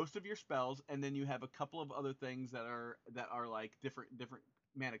for most of your spells, and then you have a couple of other things that are like different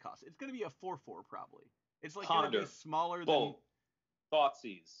mana costs. It's gonna be a 4/4 probably. It's like gonna be smaller than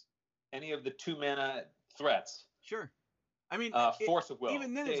Thoughtseize. Any of the 2 mana threats. Sure. I mean, Force of Will.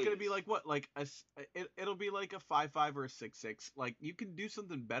 Even then, it's gonna be like what? Like it'll be like a 5/5 or a 6/6. Like you can do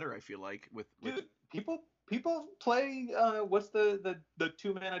something better. I feel like with Dude, people play. What's the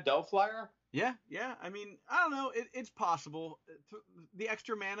 2 mana Delve Flyer? Yeah. I mean, I don't know. It's possible. The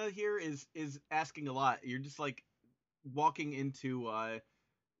extra mana here is asking a lot. You're just like walking into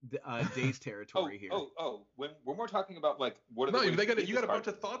Daze territory here. When we're talking about like what are you got a bunch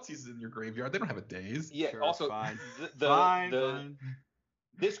of Thoughtseizes in your graveyard. They don't have a Daze. Yeah. Sure, also, fine. Fine.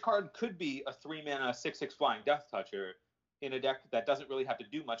 This card could be a 3-mana 6/6 flying Death Toucher in a deck that doesn't really have to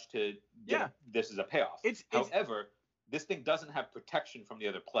do much to get this as a payoff. However, this thing doesn't have protection from the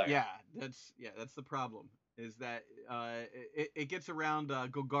other player. Yeah, that's the problem. Is that it gets around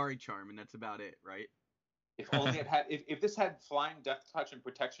Golgari Charm, and that's about it, right? If only it had. If this had flying death touch and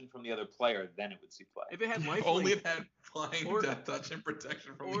protection from the other player, then it would see play. If it had life Only link, it had flying Or- death touch and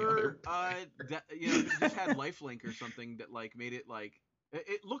protection from the other player. if it just had lifelink or something that like made it like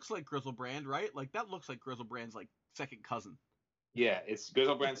it looks like Grizzlebrand, right? Like that looks like Grizzlebrand's like second cousin. Yeah, it's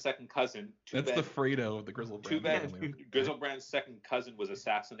Grizzlebrand's second cousin. That's the Fredo of the Grizzlebrand. Too bad family. Grizzlebrand's second cousin was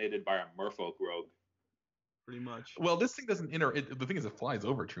assassinated by a merfolk rogue. Pretty much. Well, this thing doesn't the thing is, it flies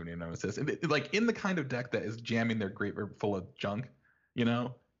over True Name Nemesis. And like in the kind of deck that is jamming their graveyard full of junk, you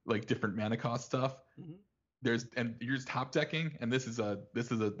know, like different mana cost stuff. Mhm. You're just top decking, and this is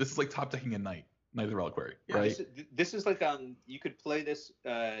like top decking a Knight of the Reliquary, Yeah, right? This is like you could play this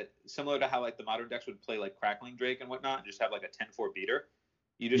similar to how like the modern decks would play like Crackling Drake and whatnot, and just have like a 10-4 beater.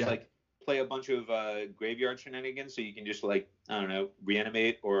 You just like play a bunch of graveyard shenanigans, so you can just like, I don't know,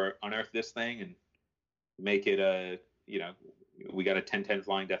 reanimate or unearth this thing and make it we got a 10-10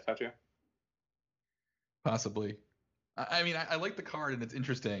 flying death toucher. Possibly. I mean, I like the card and it's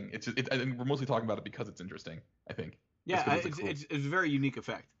interesting. I think we're mostly talking about it because it's interesting. I think. Yeah, Just 'cause it's, cool- it's a very unique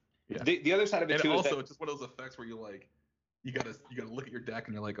effect. Yeah. The other side of it And too also, is that it's just one of those effects where you gotta look at your deck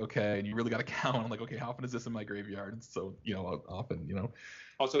and you're like, okay, and you really gotta count on like, okay, how often is this in my graveyard? So often,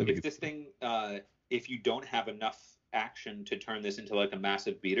 also I think if this thing if you don't have enough action to turn this into like a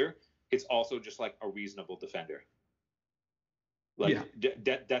massive beater, it's also just like a reasonable defender. Like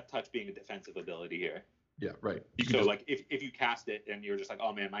death touch being a defensive ability here. Yeah, right. You can So just- like if you cast it and you're just like,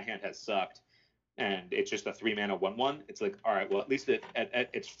 oh man, my hand has sucked, and it's just a 3-mana 1/1, it's like, all right, well at least at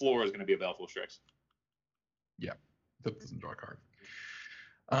its floor is going to be a Baleful Strix. that doesn't draw a card.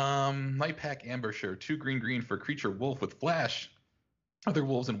 Night Pack Ambusher, 2 green for creature wolf with flash. Other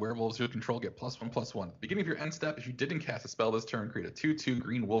wolves and werewolves you control get +1/+1. At the beginning of your end step, if you didn't cast a spell this turn, create a 2/2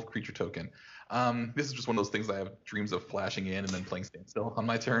 green wolf creature token. This is just one of those things I have dreams of flashing in and then playing standstill on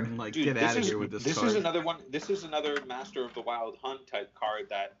my turn. I'm like, Dude, get this out of is- here with this This card. is another one. This is another Master of the Wild Hunt type card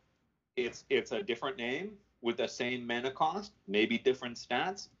that it's a different name with the same mana cost, maybe different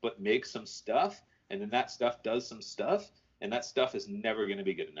stats, but makes some stuff, and then that stuff does some stuff, and that stuff is never going to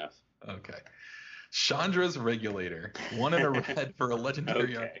be good enough. Okay. Chandra's Regulator, 1 in a red for a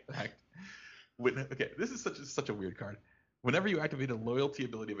legendary Okay. artifact. This is such a weird card. Whenever you activate a loyalty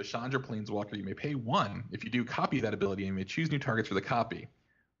ability of a Chandra Planeswalker, you may pay 1. If you do, copy that ability and you may choose new targets for the copy.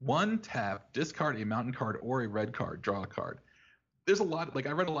 1 tap, discard a mountain card or a red card, draw a card. There's a lot,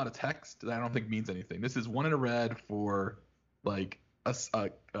 I read a lot of text that I don't think means anything. This is 1 in a red for like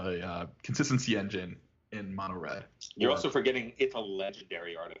a consistency engine in mono red. You're Or- also forgetting it's a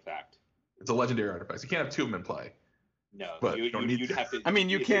legendary artifact. It's a legendary artifact. So you can't have 2 of them in play. No, But you don't need you'd to. have to. I mean,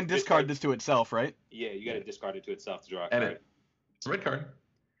 you if can discard this to itself, right? Yeah, you got to discard it to itself to draw a And card. it's a red card.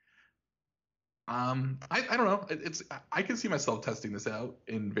 I don't know. I can see myself testing this out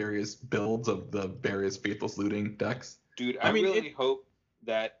in various builds of the various Faithless Looting decks. Dude, I I mean, really hope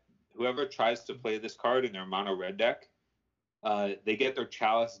that whoever tries to play this card in their mono red deck, they get their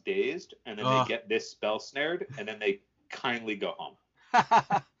Chalice dazed, and then Ugh. they get this spell snared, and then they kindly go home.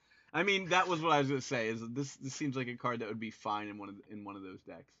 I mean, that was what I was gonna say. Is this seems like a card that would be fine in one of those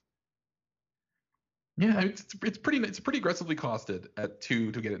decks. Yeah, it's pretty aggressively costed at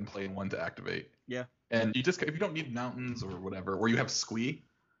 2 to get it in play and 1 to activate. Yeah. And you just, if you don't need mountains or whatever, or you have Squee.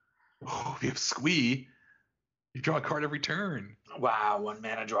 Oh, if you have Squee, you draw a card every turn. Wow, 1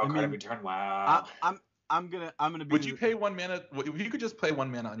 mana draw I card mean, every turn. Wow. I'm gonna be. Would you pay 1 mana? If you could just play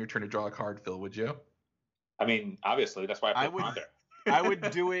 1 mana on your turn to draw a card, Phil, would you? I mean, obviously, that's why I I put would- Ponder. I would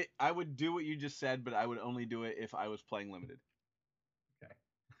do it. I would do what you just said, but I would only do it if I was playing limited.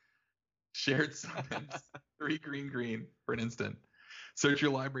 Shared summons, 3 green for an instant. Search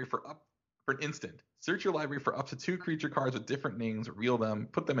your library for an instant. Search your library for up to 2 creature cards with different names, reel them,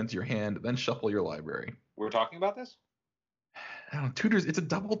 put them into your hand, then shuffle your library. We're talking about this? I don't know, tutors, it's a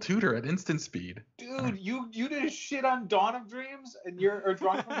double tutor at instant speed. Dude, you did a shit on Dawn of Dreams or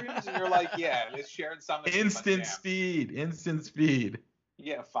Dawn from Dreams, and you're like, yeah, this shared summon. is my Instant jam. speed.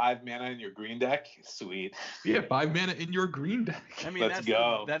 Yeah, 5 mana in your green deck. Sweet. Yeah, 5 mana in your green deck. I mean, Let's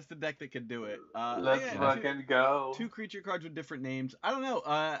go. That's the deck that can do it. Let's yeah, fucking go. 2 creature cards with different names. I don't know.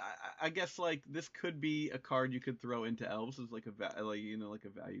 I guess like this could be a card you could throw into elves as like a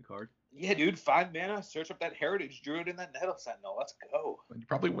value card. Yeah, dude, 5 mana. Search up that Heritage Druid and that Nettle Sentinel. Let's go. And you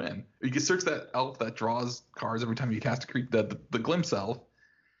probably win. You can search that elf that draws cards every time you cast a creature, the Glimpse elf,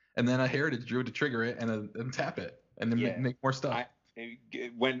 and then a Heritage Druid to trigger it and tap it, and then Yeah. make more stuff.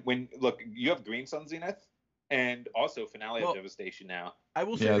 When look, you have Green Sun Zenith, and also Finale Well, of Devastation now. I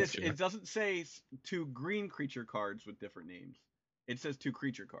will say Yeah, this: that's true. it doesn't say 2 green creature cards with different names. It says 2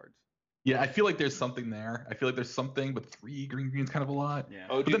 creature cards. Yeah, I feel like there's something there. I feel like there's something, but 3 green's kind of a lot. Yeah.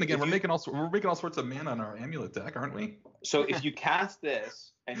 Oh, But then again, we're making all sorts of mana on our amulet deck, aren't we? So if you cast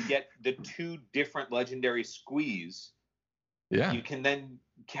this and get the 2 different legendary squeeze, Yeah, you can then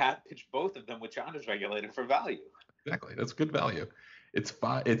pitch both of them with Chandra's Regulator for value. exactly. That's good value. It's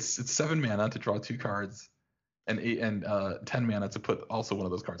 7 mana to draw 2 cards, and 10 mana to put also one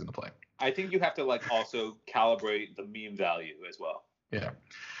of those cards into play. I think you have to like also calibrate the meme value as well. Yeah.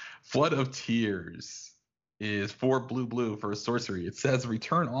 Flood of Tears is 4 blue for a sorcery. It says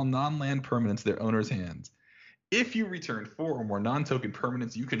return all non-land permanents to their owner's hands. If you return 4 or more non-token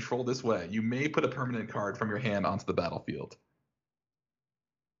permanents you control this way, you may put a permanent card from your hand onto the battlefield.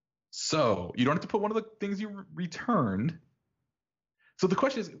 So you don't have to put one of the things you returned. So the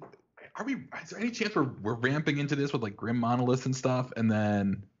question is there any chance we're ramping into this with like Grim Monoliths and stuff and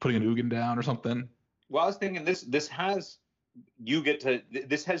then putting an Ugin down or something? Well, I was thinking this has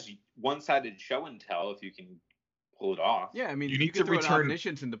one-sided show and tell if you can pull it off. Yeah, I mean, You you need can to throw return- an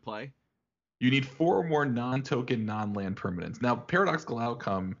Omniscience into play. You need 4 or more non-token, non-land permanents. Now, Paradoxical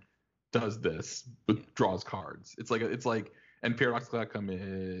Outcome does this, but draws cards. And Paradoxical Outcome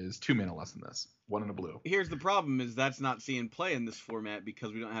is 2 mana less than this, 1 and a blue. Here's the problem: is that's not seeing play in this format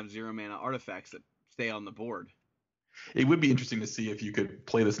because we don't have 0 mana artifacts that stay on the board. It would be interesting to see if you could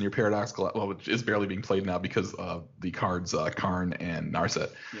play this in your Paradoxical, well, which is barely being played now because of the cards Karn and Narset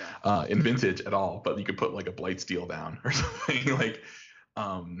Yeah. in Vintage at all. But you could put like a Blightsteel down or something like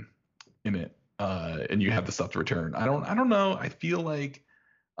in it, and you have the stuff to return. I don't know. I feel like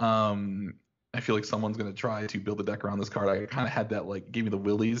someone's gonna try to build a deck around this card. I kind of had that like gave me the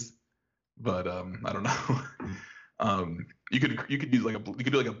willies, but I don't know. You could use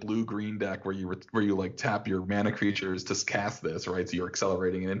do like a blue-green deck where you like tap your mana creatures to cast this, right? So you're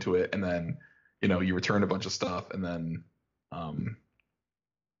accelerating it into it, and then you return a bunch of stuff, and then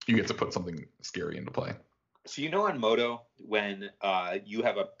you get to put something scary into play. So on Moto, when you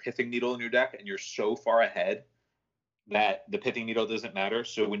have a Pithing Needle in your deck and you're so far ahead that the Pithing Needle doesn't matter.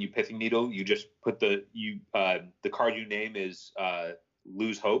 So when you Pithing Needle, you just put the card you name is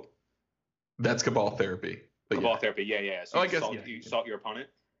Lose Hope. That's Cabal Therapy. Cabal Therapy, yeah. So you salt your opponent.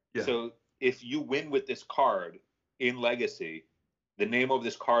 Yeah. So if you win with this card in Legacy, the name of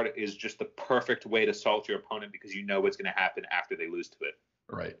this card is just the perfect way to salt your opponent because you know what's going to happen after they lose to it.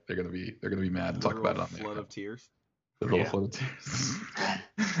 Right. They're gonna be mad and talk about it on Flood of Tears. The roll Flood of Tears.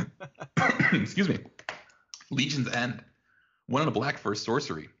 Excuse me. Legion's End. 1 and a black for a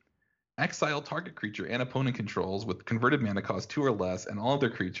sorcery. Exile target creature and opponent controls with converted mana cost 2 or less, and all other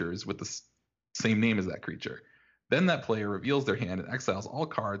creatures with the same name as that creature. Then that player reveals their hand and exiles all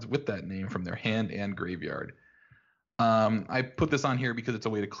cards with that name from their hand and graveyard. I put this on here because it's a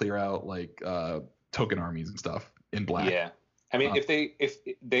way to clear out like token armies and stuff in black. Yeah. I mean, if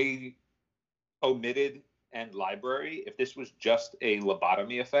they omitted and library, if this was just a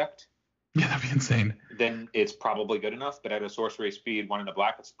lobotomy effect, yeah, that'd be insane. Then it's probably good enough. But at a sorcery speed 1 and a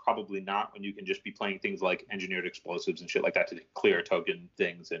black, it's probably not when you can just be playing things like engineered explosives and shit like that to clear token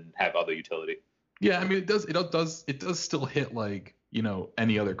things and have other utility. Yeah, I mean it does still hit like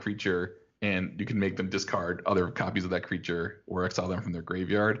any other creature, and you can make them discard other copies of that creature or exile them from their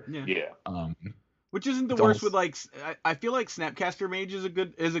graveyard. Yeah. Which isn't the worst with like I feel like Snapcaster Mage is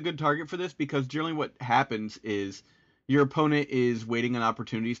a good target for this because generally what happens is your opponent is waiting on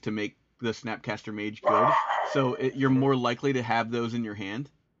opportunities to make the Snapcaster Mage good, so you're more likely to have those in your hand.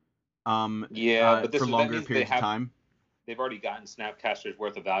 But for longer periods of time. They've already gotten Snapcaster's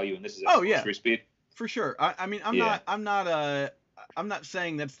worth of value, and this is at sorcery speed. For sure. I mean, I'm not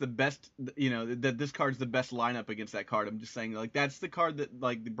saying that's the best. That this card's the best lineup against that card. I'm just saying like that's the card that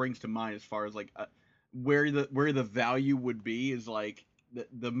like brings to mind as far as like where the value would be is like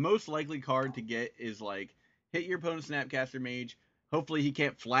the most likely card to get is like hit your opponent's Snapcaster Mage. Hopefully he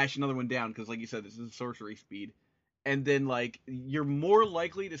can't flash another one down because, like you said, this is sorcery speed. And then, like, you're more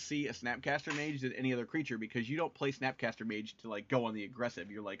likely to see a Snapcaster Mage than any other creature because you don't play Snapcaster Mage to, like, go on the aggressive.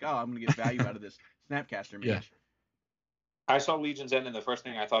 You're like, oh, I'm going to get value out of this Snapcaster Mage. Yeah. I saw Legion's End, and the first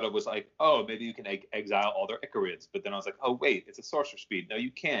thing I thought of was like, oh, maybe you can exile all their Icarids. But then I was like, oh, wait, it's a sorcerer speed. No,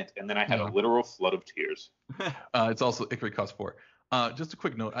 you can't. And then I had a literal flood of tears. It's also Icarid cost 4. Just a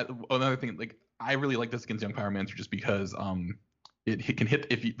quick note. Another thing, like, I really like this against Young Pyromancer just because it can hit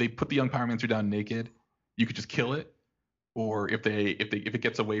if they put the Young Pyromancer down naked, you could just kill it, or if it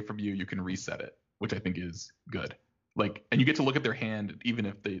gets away from you, you can reset it, which I think is good. Like, and you get to look at their hand even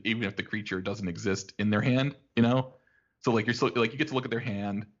if the creature doesn't exist in their hand, So like you get to look at their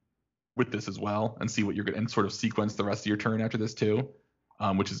hand with this as well and see what you're going and sort of sequence the rest of your turn after this too,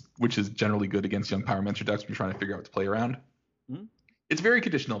 which is generally good against Young Pyromancer decks when you're trying to figure out what to play around. Mm-hmm. It's very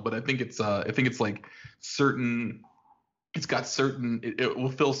conditional, but I think it's like certain. It's got certain. It will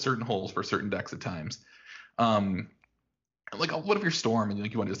fill certain holes for certain decks at times. Like, what if you're Storm and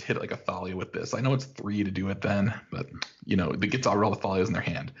like you want to just hit like a Thalia with this? I know it's 3 to do it then, but it gets all the Thalias in their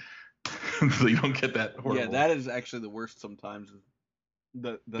hand, so you don't get that horrible. Yeah, that is actually the worst sometimes.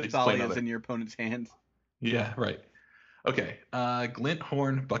 The Thalias in your opponent's hand. Yeah, right. Okay,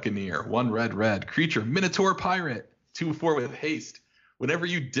 Glinthorn Buccaneer, 1 red, creature, Minotaur Pirate, 2/4 with haste. Whenever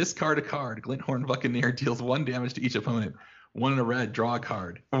you discard a card, Glinthorn Buccaneer deals 1 damage to each opponent. 1 in a red, draw a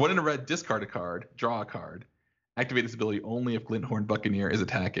card. Or 1 in a red, discard a card, draw a card. Activate this ability only if Glinthorn Buccaneer is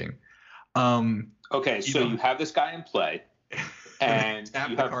attacking. Okay, so you have this guy in play, and tap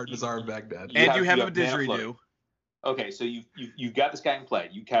you the have card Bazaar of Baghdad. And you have a mana didgeridoo. float. Okay, so you've got this guy in play.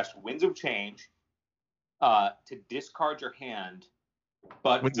 You cast Winds of Change to discard your hand,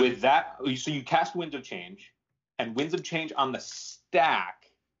 but so you cast Winds of Change, and Winds of Change on the stack,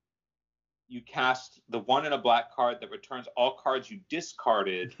 you cast the 1 in a black card that returns all cards you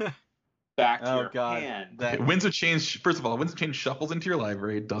discarded back to your hand. Winds of Change, first of all, Winds of Change shuffles into your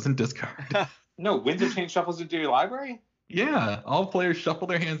library, doesn't discard. No, Winds of Change shuffles into your library? Yeah, all players shuffle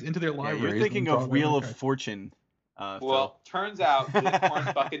their hands into their library. You're thinking of Wheel of Fortune. Well, turns out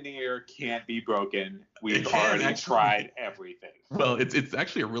Glinthorn Buccaneer can't be broken. We've already tried everything. Well, it's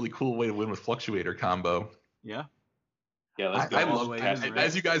actually a really cool way to win with Fluctuator combo. Yeah. Yeah, let's go. I love,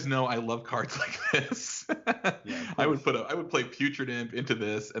 as you guys know, I love cards like this. I would play Putrid Imp into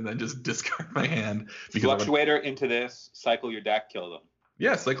this and then just discard my hand. Fluctuator into this, cycle your deck, kill them.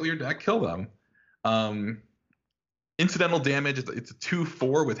 Yeah, cycle your deck, kill them. Incidental damage, it's a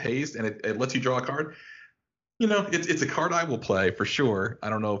 2/4 with haste, and it lets you draw a card. It's a card I will play for sure. I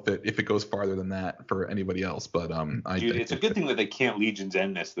don't know if it goes farther than that for anybody else, but it's a good thing that they can't Legion's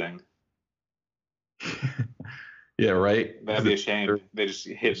End this thing. Yeah, right. That'd be a shame. They just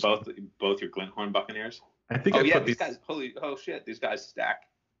hit both your Glinthorn Buccaneers. I think. These guys. These guys stack.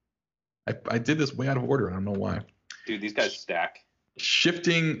 I did this way out of order. I don't know why. Dude, these guys stack.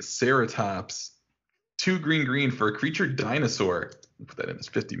 Shifting Ceratops, 2 green for a creature dinosaur. Put that in. It's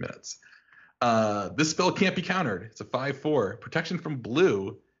 50 minutes. This spell can't be countered. It's a 5/4. Protection from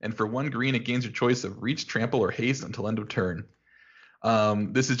blue, and for 1 green, it gains your choice of reach, trample, or haste until end of turn.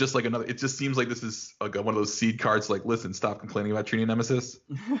 This is just like another. It just seems like this is like one of those seed cards. Like, listen, stop complaining about Trini Nemesis.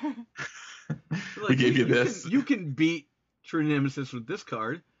 We gave you this. You can beat Trini Nemesis with this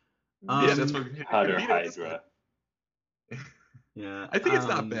card. Yeah, that's what Hunter Hydra. Yeah, I think it's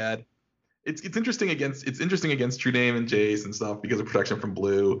not bad. It's interesting against True Name and Jace and stuff because of protection from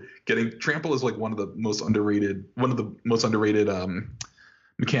blue. Getting trample is like one of the most underrated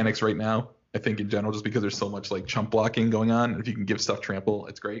mechanics right now. I think in general, just because there's so much like chump blocking going on, and if you can give stuff trample,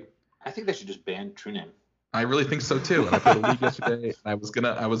 it's great. I think they should just ban True Name. I really think so too. And I played a league yesterday. And I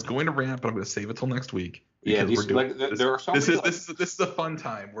was going to rant, but I'm gonna save it till next week. Yeah, there are so many. This is a fun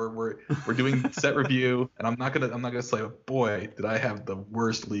time. We're doing set review, and I'm not gonna say, boy, did I have the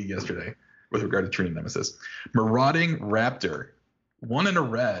worst league yesterday with regard to Trini Nemesis. Marauding Raptor, 1 in a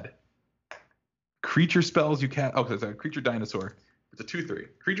red. Creature spells you cast. Oh, it's a creature dinosaur. It's a 2/3.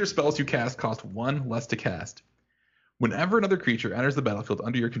 Creature spells you cast cost 1 less to cast. Whenever another creature enters the battlefield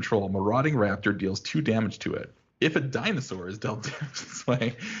under your control, Marauding Raptor deals 2 damage to it. If a dinosaur is dealt damage this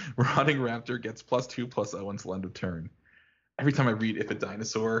way, Marauding Raptor gets +2/+0 until end of turn. Every time I read "if a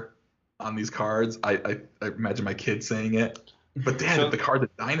dinosaur" on these cards, I imagine my kid saying it. But Dad, if the card's a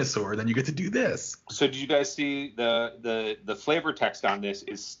dinosaur, then you get to do this. So did you guys see the flavor text on this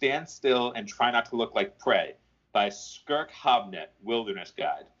is "Stand still and try not to look like prey" by Skirk Hobnet, Wilderness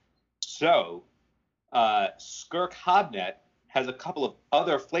Guide. So Skirk Hobnet has a couple of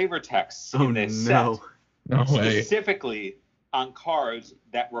other flavor texts in this set. No way. Specifically on cards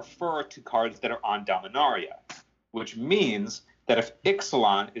that refer to cards that are on Dominaria, which means that if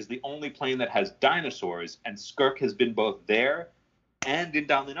Ixalan is the only plane that has dinosaurs, and Skirk has been both there and in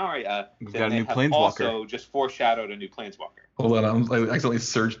Dominaria, then they have also just foreshadowed a new Planeswalker. Hold on, I accidentally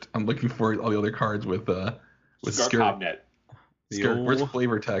searched. I'm looking for all the other cards with Skirk Hobnet. Skirk, where's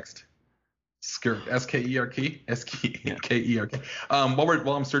flavor text? Skirk, S-K-E-R-K? S-K-E-R-K.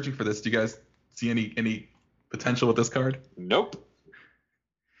 While I'm searching for this, do you guys see any potential with this card? Nope.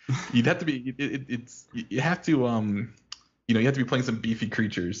 You'd have to be. You have to be playing some beefy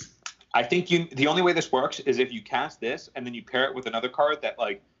creatures. I think the only way this works is if you cast this and then you pair it with another card that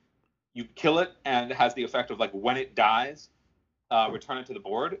like you kill it and it has the effect of like when it dies, return it to the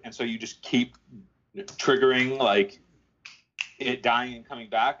board, and so you just keep triggering like it dying and coming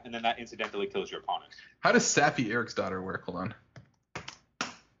back, and then that incidentally kills your opponent. How does Safi Eric's daughter work? Hold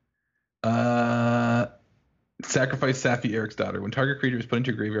on. Sacrifice Safi Eric's daughter. When target creature is put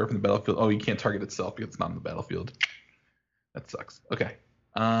into your graveyard from the battlefield, you can't target itself because it's not on the battlefield. That sucks. Okay.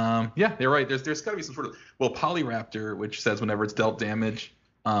 Yeah, you're right. There's got to be some sort of Polyraptor, which says whenever it's dealt damage,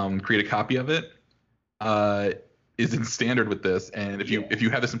 create a copy of it. Is in standard with this, and if you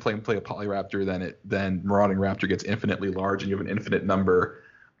have this in play and play a Polyraptor, then Marauding Raptor gets infinitely large, and you have an infinite number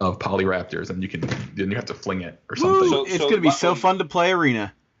of Polyraptors, and then you have to fling it or something. Woo! It's gonna be so fun to play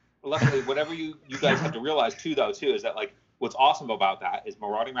Arena. Luckily, whatever you guys have to realize too is that like what's awesome about that is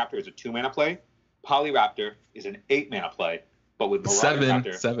Marauding Raptor is a 2-mana play, Polyraptor is an 8-mana play, but with Marauding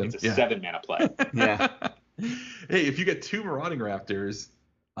Raptor it's a 7-mana play. Yeah. Hey, if you get 2 Marauding Raptors.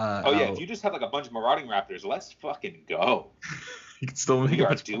 If you just have like a bunch of Marauding Raptors, let's fucking go. You can still make we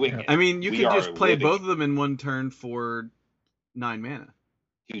are doing it. I mean, you can just play both of them in one turn for 9 mana.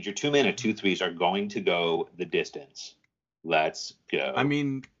 Dude, your 2-mana 2/3s are going to go the distance. Let's go. I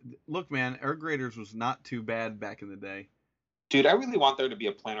mean, look, man, Urg Raiders was not too bad back in the day. Dude, I really want there to be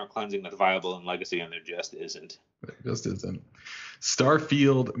a planar cleansing that's viable in Legacy, and there just isn't.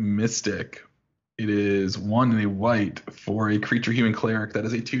 Starfield Mystic. It is 1 and a white for a creature human cleric that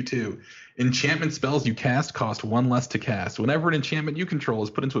is a 2/2. Enchantment spells you cast cost 1 less to cast. Whenever an enchantment you control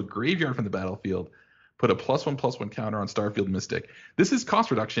is put into a graveyard from the battlefield, put a +1/+1 counter on Starfield Mystic. This is cost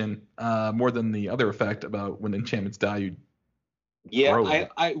reduction more than the other effect about when enchantments die.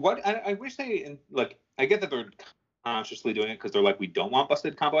 I wish they I get that they're consciously doing it because they're like, we don't want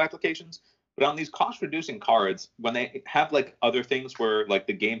busted combo applications. But on these cost-reducing cards, when they have like other things where like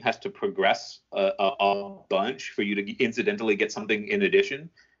the game has to progress a bunch for you to incidentally get something in addition,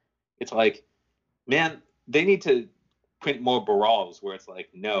 it's like, man, they need to print more Barals where it's like,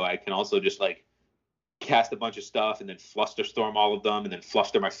 no, I can also just like cast a bunch of stuff and then Flusterstorm all of them and then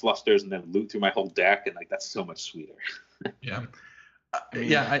fluster my Flusters and then loot through my whole deck, and like that's so much sweeter. Yeah.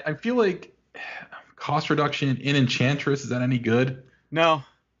 I feel like cost reduction in Enchantress, is that any good? No.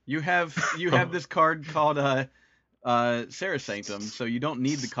 You have this card called Serra Sanctum, so you don't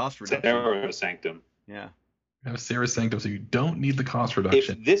need the cost reduction. Serra Sanctum. Yeah. You have Serra Sanctum, so you don't need the cost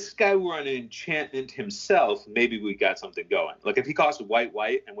reduction. If this guy were an enchantment himself, maybe we got something going. Like if he cost white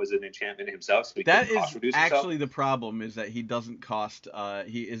and was an enchantment himself, so he that could cost reduce actually himself. The problem is that he doesn't cost.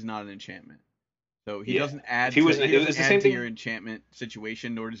 He is not an enchantment, so he doesn't add. He doesn't add to your enchantment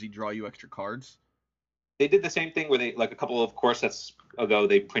situation, nor does he draw you extra cards. They did the same thing where they, like a couple of core sets ago,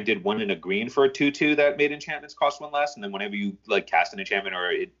 they printed 1 in a green for a 2/2 that made enchantments cost 1 less, and then whenever you like cast an enchantment or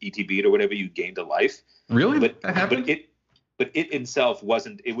it ETB'd or whatever, you gained a life. Really? But that happened? But it itself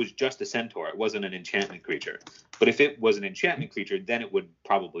wasn't. It was just a centaur. It wasn't an enchantment creature. But if it was an enchantment creature, then it would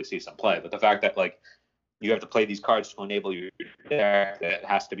probably see some play. But the fact that like you have to play these cards to enable your deck that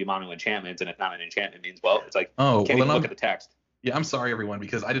has to be mono enchantments, and it's not an enchantment means, well, it's like you can't even look at the text. Yeah, I'm sorry, everyone,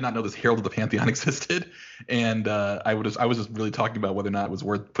 because I did not know this Herald of the Pantheon existed, and I was just really talking about whether or not it was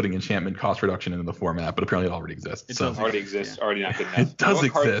worth putting enchantment cost reduction into the format, but apparently it already exists. It already exists. Yeah. Already not good enough. It does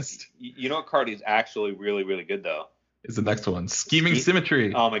exist. You know what card is actually really, really good though? Is the next one Scheming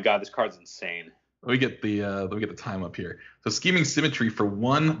Symmetry? Oh my God, this card's insane. Let me get the time up here. So Scheming Symmetry for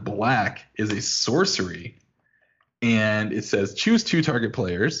 1 black is a sorcery, and it says choose 2 target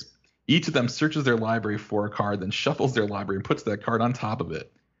players. Each of them searches their library for a card, then shuffles their library and puts that card on top of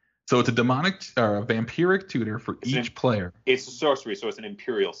it. So it's a demonic or a vampiric tutor for each player. It's a sorcery, so it's an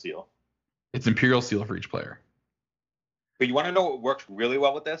Imperial Seal. It's Imperial Seal for each player. But you want to know what works really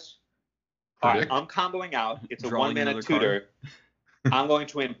well with this? All right, I'm comboing out. It's a 1-mana tutor. I'm going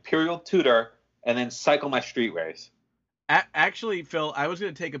to Imperial Tutor and then cycle my Street Wraith. Actually, Phil, I was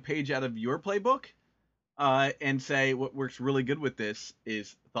going to take a page out of your playbook and say what works really good with this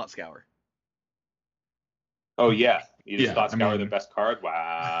is Thought Scour. Oh yeah, Thought Scour the best card.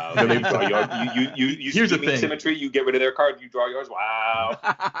 Wow. you Here's the thing. Symmetry. You get rid of their card. You draw yours. Wow.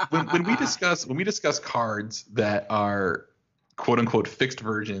 when we discuss cards that are quote unquote fixed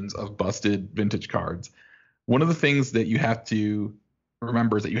versions of busted vintage cards, one of the things that you have to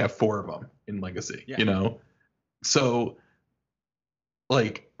remember is that you have 4 of them in Legacy. Yeah. You know, so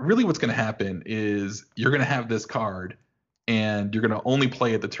like really what's going to happen is you're going to have this card and you're going to only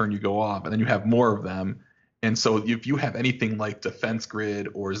play it the turn you go off, and then you have more of them. And so if you have anything like Defense Grid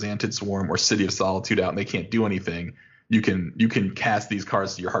or Xantid Swarm or City of Solitude out and they can't do anything, you can cast these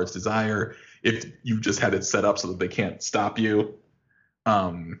cards to your heart's desire. If you just had it set up so that they can't stop you,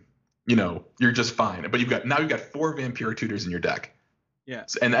 you know, you're just fine. But you've got 4 Vampiric Tutors in your deck. Yeah.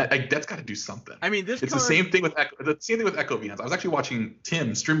 And that's got to do something. I mean, the same thing with Echo Vians. I was actually watching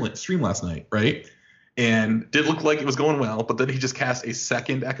Tim stream last night, right? And did look like it was going well, but then he just cast a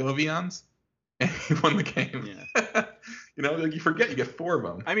second Echo Vians and he won the game. Yeah. You know, like you forget you get 4 of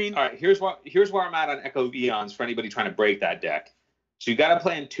them. I mean, All right, here's where I'm at on Echo of Eons for anybody trying to break that deck. So you got to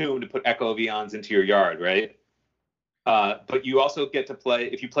play in Tune to put Echo of Eons into your yard, right? But you also get to play,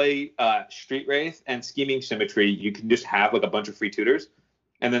 if you play Street Wraith and Scheming Symmetry, you can just have like a bunch of free tutors.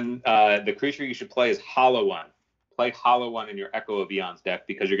 And then the creature you should play is Hollow One. Play Hollow One in your Echo of Eons deck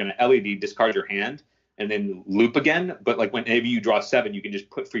because you're going to LED, discard your hand, and then loop again. But like whenever you draw 7, you can just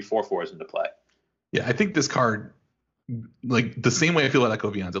put free 4/4s into play. Yeah, I think this card, like the same way I feel about Echo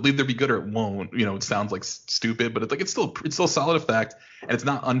of Eons, it'll either be good or it won't. You know, it sounds like stupid, but it's still a solid effect, and it's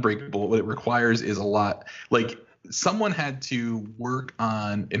not unbreakable. What it requires is a lot. Like someone had to work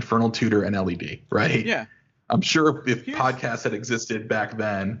on Infernal Tutor and LED, right? yeah. I'm sure if podcasts had existed back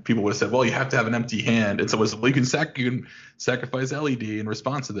then, people would have said, well, you have to have an empty hand. And so it was, well, you can sacrifice LED in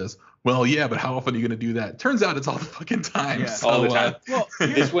response to this. Well, yeah, but how often are you going to do that? Turns out it's all the fucking time. Yeah. So, All the time. Well,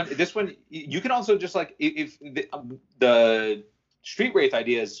 This one, you can also just like, if the Street Wraith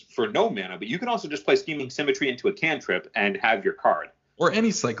idea is for no mana, but you can also just play Scheming Symmetry into a cantrip and have your card. or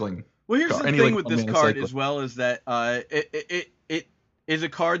any cycling. Well, here's the Any, thing like, with this one-mana card cycle. as well is that it is a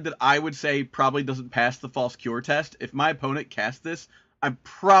card that I would say probably doesn't pass the False Cure test. If my opponent casts this, I'm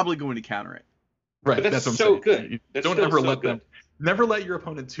probably going to counter it. Right. But that's what I'm so saying. good. You That's don't still ever so let good. them. Never let your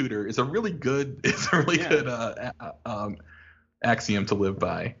opponent tutor. It's a really good. Yeah. Axiom to live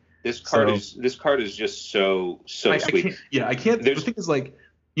by. This card So- is just so I sweet. can't. The There's- thing is, like,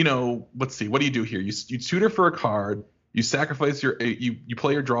 you know, let's see. What do you do here? You tutor for a card. You sacrifice your. You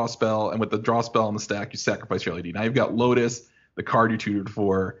play your draw spell, and with the draw spell on the stack, you sacrifice your LED. Now you've got Lotus, the card you tutored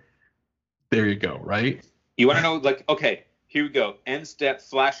for. There you go. Right. You want to know, like, okay, here we go. End step,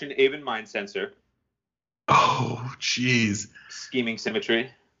 Flash and Aven Mind Sensor, Oh, jeez. Scheming Symmetry.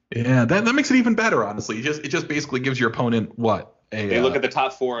 Yeah, that makes it even better. Honestly, it just basically gives your opponent what They look at the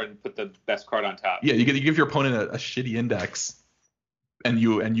top 4 and put the best card on top. Yeah, you give your opponent a shitty index, and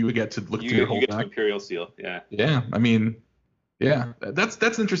you get to look through your whole You get to deck. Imperial Seal, yeah. Yeah, I mean, yeah, that's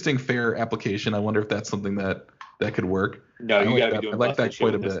an interesting fair application. I wonder if that's something that could work. No, I you like gotta that. be doing I like busted that shit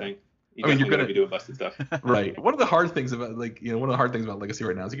quite a with this bit. thing. I mean, you're Gotta gonna- be doing busted stuff. Right. One of the hard things about one of the hard things about Legacy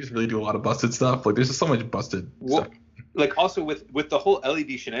right now is you can just really do a lot of busted stuff. Like there's just so much busted Well, stuff. like also with the whole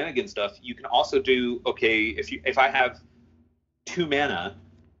LED shenanigan stuff, you can also do, okay, if I have 2 mana,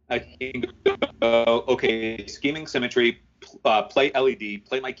 I can go, okay, Scheming Symmetry, play LED,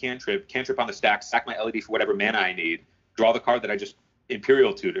 play my cantrip on the stack, sack my LED for whatever mana I need, draw the card that I just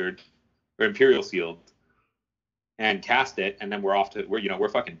Imperial tutored or Imperial sealed, and cast it, and then we're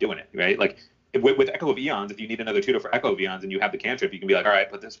fucking doing it, right? Like with Echo of Eons, if you need another tutor for Echo of Eons and you have the cantrip, you can be like, all right,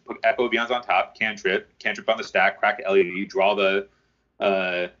 put Echo of Eons on top, cantrip on the stack, crack LED, draw the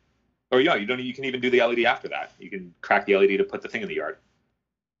you can even do the LED after that. You can crack the LED to put the thing in the yard.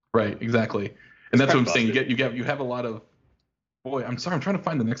 Right. Exactly. And that's what I'm saying. busted. You have a lot of. Boy, I'm sorry. I'm trying to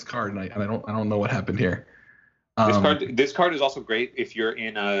find the next card, and I don't know what happened here. This card is also great if you're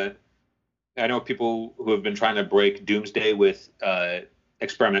in a. I know people who have been trying to break Doomsday with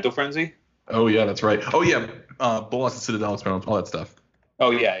Experimental Frenzy. Oh yeah, that's right. Oh yeah, Bolas and Citadel Experiment, all that stuff.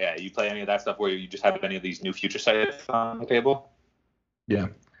 Oh yeah. You play any of that stuff where you just have any of these new future sight on the table. Yeah.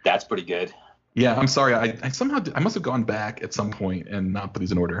 That's pretty good. Yeah, I'm sorry. I somehow I must have gone back at some point and not put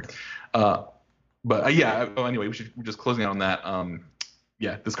these in order. But yeah. Oh, anyway, we're just closing out on that.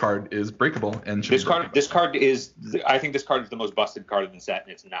 Yeah, this card is breakable and should be This card is. I think this card is the most busted card in the set,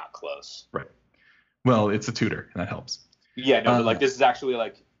 and it's not close. right. Well, it's a tutor, and that helps. Yeah, no, but like this is actually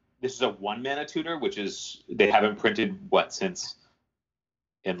like this is a 1 mana tutor, which is they haven't printed since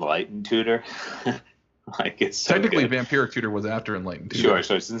Enlightened Tutor. Like it's so Technically, good. Vampiric Tutor was after Enlightened Tutor. Sure.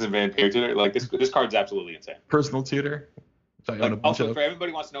 So since a Vampire Tutor, like this card's absolutely insane. Personal Tutor. Which I own a Like, bunch also, of. for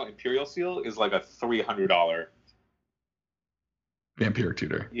everybody who wants to know, Imperial Seal is like a $300. Vampiric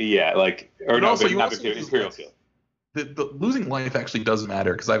Tutor. Yeah, like or But no, also, but you not also Imperial, use, Imperial like, Seal. The losing life actually does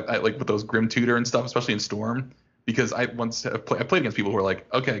matter because I like with those Grim Tutor and stuff, especially in Storm. Because I once I played against people who were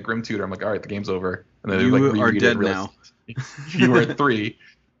like, okay, Grim Tutor. I'm like, all right, the game's over. And then they You like are reread it, dead realize now. You were at 3,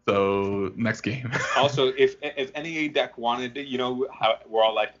 so next game. Also, if any deck wanted, how we're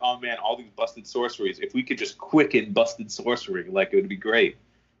all like, oh man, all these busted sorceries. If we could just quicken busted sorcery, like it would be great.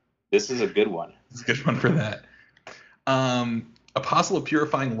 This is a good one. It's a good one for that. Apostle of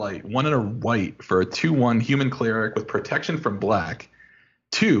Purifying Light, 1 and a white for a 2/1 human cleric with protection from black.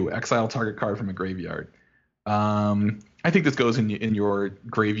 2, exile target card from a graveyard. I think this goes in your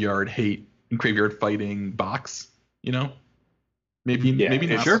graveyard fighting box. Maybe Yeah, maybe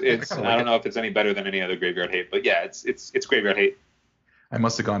not. Sure. I kinda I like don't it. know if it's any better than any other graveyard hate, but yeah, it's graveyard hate. I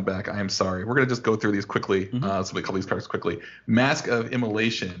must have gone back. I am sorry. We're gonna just go through these quickly. So we call these cards quickly. Mask of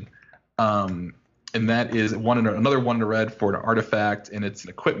Immolation. and that is another 1 in a red for an artifact, and it's an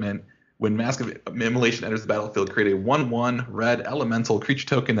equipment. When Mask of Immolation enters the battlefield, create a 1/1 red elemental creature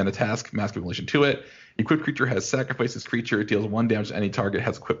token, then attach Mask of Immolation to it. Equipped creature has sacrificed this creature. It deals 1 damage to any target.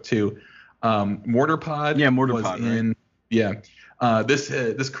 Has equipped 2. Mortar Pod. Yeah, Mortar was Pod. in. Right? Yeah.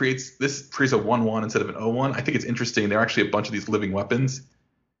 This creates a 1/1 instead of an 0/1. I think it's interesting. There are actually a bunch of these living weapons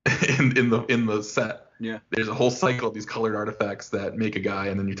in the set. Yeah. There's a whole cycle of these colored artifacts that make a guy,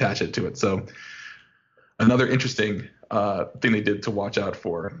 and then you attach it to it. So another interesting thing they did to watch out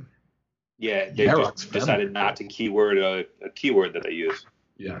for. Yeah, they just decided not to keyword a keyword that they use.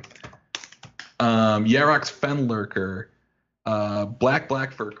 Yeah. Yarok's Fenlurker,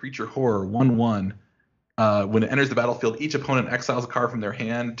 black for creature horror, 1/1. When it enters the battlefield, each opponent exiles a card from their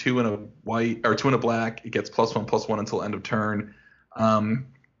hand, 2 in a white or 2 in a black. It gets +1/+1 until end of turn.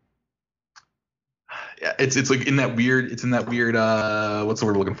 Yeah, it's like in that weird what's the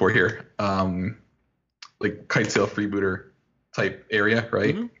word we're looking for here? Like Kitesail Freebooter type area,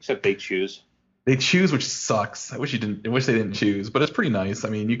 right? Mm-hmm. Except they choose. They choose, which sucks. I wish they didn't choose, but it's pretty nice. I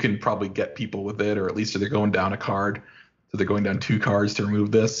mean, you can probably get people with it, or at least they're going down a card. So they're going down 2 cards to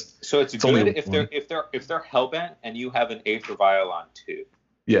remove this. So it's good if they're hellbent and you have an Aether Vial on 2.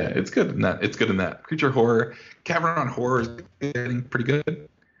 Yeah, it's good in that. Creature horror, Cavern Horror is getting pretty good.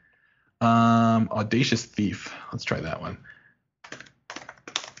 Audacious Thief. Let's try that one.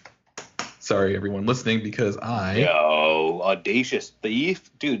 Sorry, everyone listening, because Yo, Audacious Thief,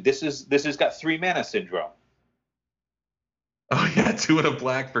 dude. This has got 3 mana syndrome. Oh yeah, 2 in a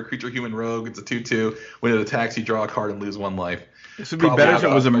black for creature human rogue. It's a 2/2. When it attacks, you draw a card and lose 1 life. This would be better if it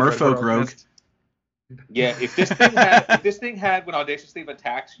was a Merfolk rogue. Yeah, if this thing had when Audacious Thief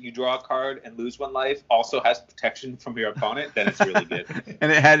attacks, you draw a card and lose 1 life, also has protection from your opponent, then it's really good.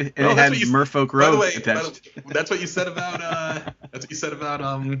 And it had Merfolk rogue attached. That's what you said about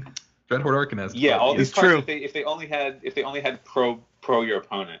Dreadhorde Arcanist. Yeah, all these It's cards, true. if they only had pro your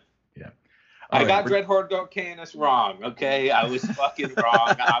opponent. Yeah. I got Dreadhorde Arcanist wrong, okay? I was fucking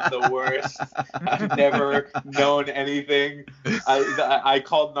wrong. I'm the worst. I've never known anything. I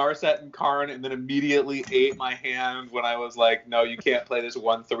called Narset and Karn and then immediately ate my hand when I was like, no, you can't play this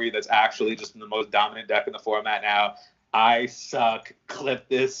 1/3 that's actually just the most dominant deck in the format now. I suck. Clip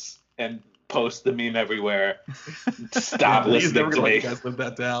this and post the meme everywhere. Stop listening never to gonna me. let you guys live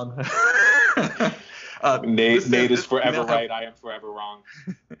that down. Nate is forever right. I am forever wrong.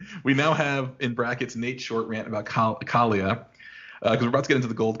 We now have in brackets Nate's short rant about Kalia, because we're about to get into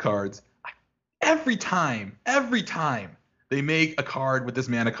the gold cards. Every time they make a card with this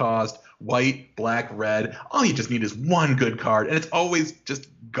mana cost, white, black, red, all you just need is 1 good card, and it's always just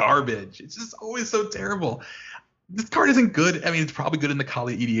garbage. It's just always so terrible. This card isn't good. I mean, it's probably good in the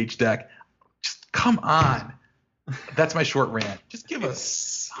Kalia EDH deck. Just come on. That's my short rant. Just give us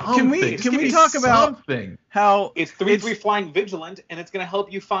something. Can we talk about how it's 3/3 flying vigilant, and it's going to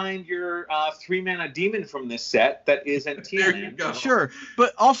help you find your 3 mana demon from this set that isn't There you TNN. go. Sure,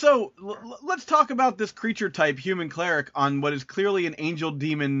 but also let's talk about this creature type, human cleric, on what is clearly an angel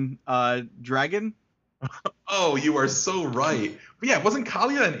demon dragon. Oh, you are so right. But yeah, wasn't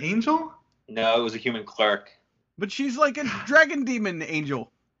Kalia an angel? No, it was a human cleric. But she's like a dragon demon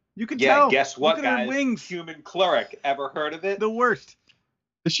angel. You can Yeah, tell. guess what, Look at her guys? wings. Human cleric. Ever heard of it? The worst.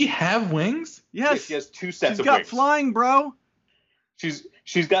 Does she have wings? Yeah, Yes. she has 2 sets She's of got wings. flying, bro,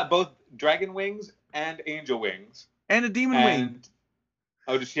 She's got both dragon wings and angel wings. and a demon wing. And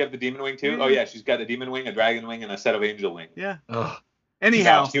oh, does she have the demon wing too? Yeah. Oh yeah, she's got a demon wing, a dragon wing, and a set of angel wings. Yeah. Ugh.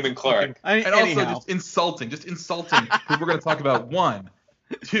 Anyhow. Human cleric. And also Anyhow. just insulting. Because we're going to talk about 1,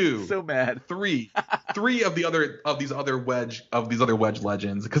 2, So mad. 3 of these other wedge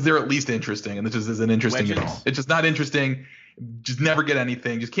legends, because they're at least interesting, and this just isn't interesting at Wedges. all. It's just not interesting. Just never get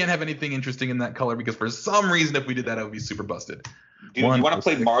anything. Just can't have anything interesting in that color, because for some reason, if we did that, it would be super busted. Dude, One you want to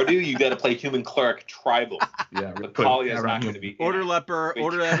for play 6. Mardu? You got to play human cleric tribal. Yeah, But put Kalia is around not going human. to be Order Leper, Big-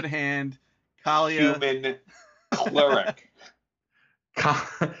 Order Evan Hand, Kalia. human cleric.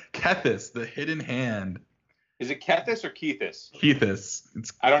 Kethis, the hidden hand. Is it Kethis or Kethis? Kethis.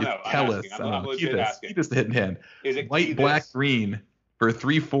 I don't it's know. I'm Kellis. asking. I don't I'm know. legit asking. Kethis, the hidden hand. Is it White, Kethis? black, green for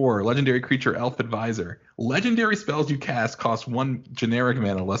 3/4. Legendary creature, Elf Advisor. Legendary spells you cast cost 1 generic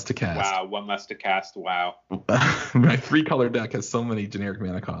mana less to cast. Wow, 1 less to cast. Wow. My 3-color deck has so many generic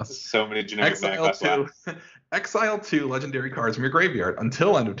mana costs. So many generic mana costs. Wow. Exile 2 legendary cards from your graveyard.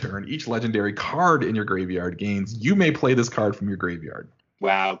 Until end of turn, each legendary card in your graveyard gains. You may play this card from your graveyard.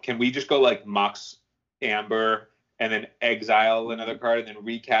 Wow. Can we just go like Mox Amber and then exile another card and then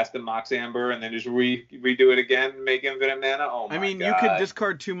recast the Mox Amber and then just redo it again, make infinite mana? Oh my god. I mean, you could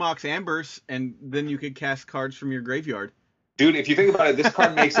discard 2 Mox Ambers, and then you could cast cards from your graveyard. Dude, if you think about it, this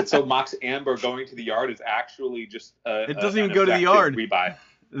card makes it so Mox Amber going to the yard is actually just It doesn't even go to the yard. Rebuy.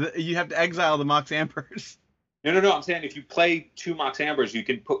 You have to exile the Mox Ambers. No. I'm saying if you play 2 Mox Ambers, you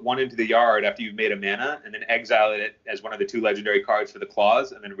can put 1 into the yard after you've made a mana, and then exile it as one of the 2 legendary cards for the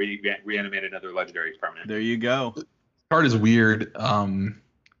claws, and then reanimate another legendary permanent. There you go. This card is weird.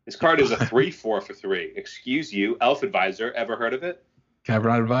 This card is a 3/4 for 3. Excuse you, Elf Advisor. Ever heard of it?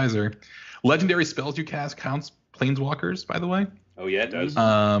 Cavern Advisor. Legendary spells you cast counts Planeswalkers, by the way. Oh yeah, it does.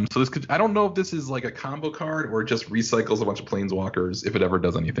 So this could, I don't know if this is like a combo card or just recycles a bunch of Planeswalkers if it ever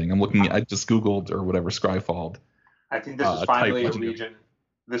does anything. I just Googled or whatever Scryfall. I think this is finally a legendary. region.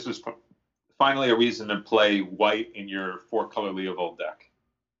 This was finally a reason to play white in your 4-color Leovold deck.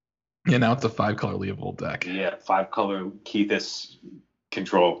 Yeah, now it's a 5-color Leovold deck. Yeah, 5-color Kethis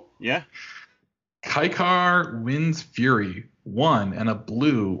control. Yeah. Kaikar Wind's Fury, 1 and a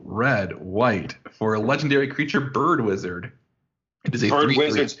blue, red, white for a legendary creature Bird Wizard. It is a Bird 3/3.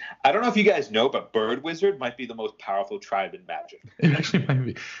 Wizards. I don't know if you guys know, but Bird Wizard might be the most powerful tribe in Magic. It actually might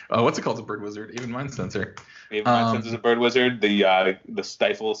be. What's it called? It's a Bird Wizard. Even Mind Sensor. Even Mind Sense is a Bird Wizard. The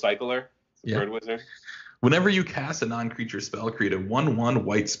Stifle Cycler. Yeah. Bird Wizard. Whenever you cast a non-creature spell, create a 1/1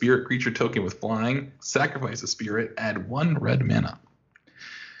 white spirit creature token with flying, sacrifice a spirit, add 1 red mana.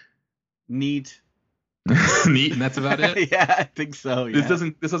 Neat. Neat, and that's about it. Yeah, I think so. Yeah.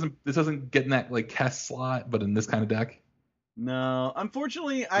 This doesn't get in that like cast slot, but in this kind of deck. No,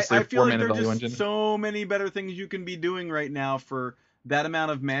 unfortunately, I Is there feel like 4-mana there are value just engine? so many better things you can be doing right now for that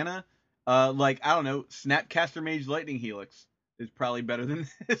amount of mana. Like, I don't know, Snapcaster Mage Lightning Helix is probably better than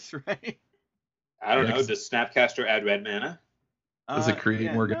this, right? I don't Yeah, know. 'cause- Does Snapcaster add red mana? Does it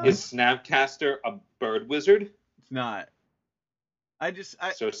create more no, guys? Is Snapcaster a Bird Wizard? It's not.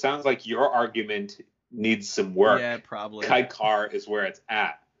 So it sounds like your argument needs some work. Yeah, probably. Kaikar is where it's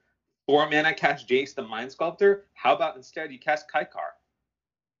at. 4 mana cast Jace the Mind Sculptor. How about instead you cast Kaikar?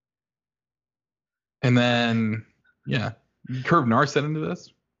 And then, yeah, curve Narset into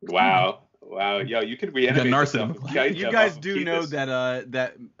this. Wow. Yo, you can reanimate Narset yourself in with the play. Kite You Jump guys off of do know Kethis.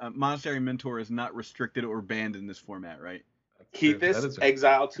 that Monastery Mentor is not restricted or banned in this format, right? That is Kethis, right.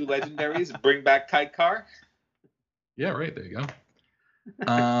 exile 2 legendaries, bring back Kaikar. Yeah, right. There you go.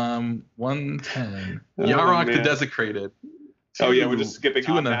 110. Oh, Yarok the man. Desecrated. Oh yeah, we're just skipping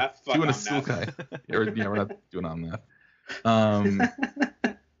 2 and a Omnath. Fuck 2 and a Omnath. Sulkai. Yeah, we're not doing Omnath.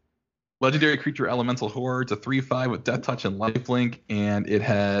 Legendary creature Elemental Horde. It's a 3/5 with Death Touch and Lifelink, and it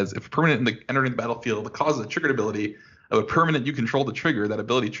has, if a permanent entering the battlefield that causes a triggered ability of a permanent you control to trigger, that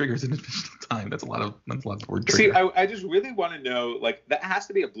ability triggers in additional time. That's a lot of word trigger. See, I just really want to know, like, that has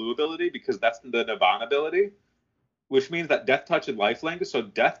to be a blue ability because that's the Nirvana ability, which means that Death Touch and Lifelink. So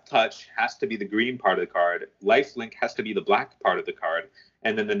Death Touch has to be the green part of the card. Lifelink has to be the black part of the card.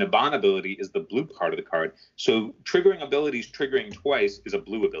 And then the Nirvana ability is the blue part of the card. So triggering abilities triggering twice is a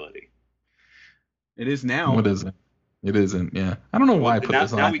blue ability. It is now. What is it? It isn't. Yeah, I don't know why I put now,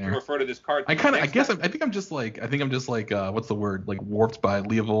 this now on we can there. refer to this card. I next time. think I'm just like what's the word, like warped by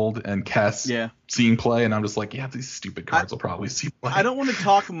Leovold and Kess Yeah. seeing play, and I'm just like, yeah, these stupid cards will probably see play. I don't want to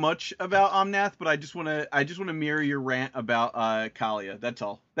talk much about Omnath, but I just want to mirror your rant about Kalia. That's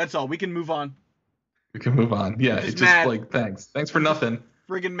all. We can move on. We can move on. Yeah, Just it's just mad. like thanks for nothing.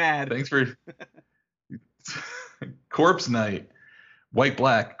 Friggin' mad. Thanks for Corpse Knight. White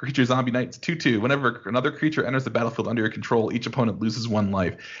black creature zombie knight. It's 2/2. Whenever another creature enters the battlefield under your control, each opponent loses 1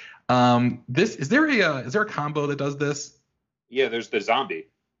 life. Is there a combo that does this? Yeah, there's the zombie,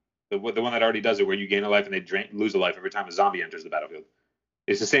 the one that already does it, where you gain a life and they lose a life every time a zombie enters the battlefield.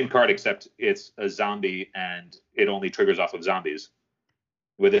 It's the same card except it's a zombie and it only triggers off of zombies.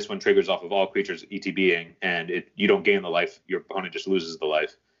 Where this one triggers off of all creatures ETBing, and you don't gain the life, your opponent just loses the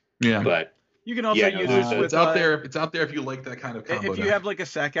life. Yeah, But You can also Yeah, use no, this there's with it's out there. It's out there if you like that kind of combo. If you deck. have like a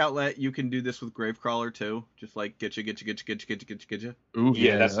sack outlet, you can do this with Gravecrawler too. Just like get you. Ooh,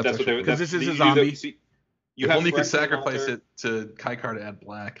 yeah, that's what actually they're. cool. 'Cause this is a you zombie. You If have only you could Phyrexian sacrifice Altar. it to Kaikar to add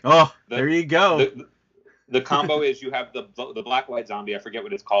black. Oh, The- there you go. The combo is you have the black white zombie. I forget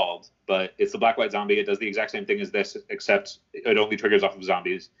what it's called, but it's the black white zombie. It does the exact same thing as this, except it only triggers off of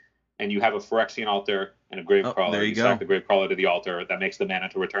zombies. And you have a Phyrexian Altar and a Gravecrawler. there you go. Stack the Gravecrawler to the altar. That makes the mana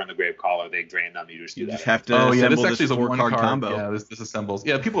to return the Gravecrawler. They drain them. You just do You that. just have to Oh yeah, this assemble actually is a 4-card 1 card combo. Yeah, this assembles.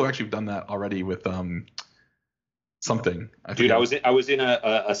 Yeah, people have actually done that already with something. Dude, forget. I was in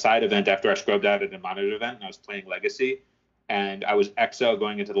a side event after I scrubbed out at a monitor event, and I was playing Legacy, and I was EXO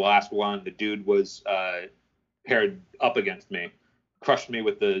going into the last one. The dude was paired up against me, crushed me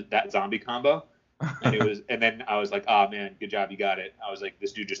with that zombie combo, and and then I was like, oh man, good job, you got it. I was like,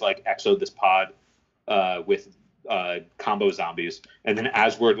 this dude just like EXO'd this pod with combo zombies. And then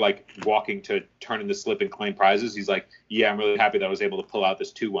as we're like walking to turn in the slip and claim prizes, he's like, "Yeah, I'm really happy that I was able to pull out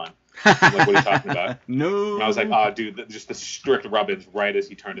this 2-1." I'm like, "What are you talking about?" No. And I was like, "Oh, dude, just the strict rub-ins right as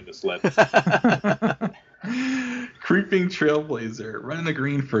he turned in the slip." Creeping Trailblazer, running the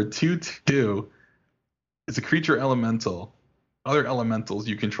green for 2/2. It's a creature elemental. Other elementals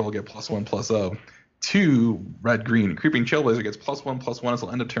you control get +1/+0. 2 red-green. Creeping Trailblazer gets +1/+1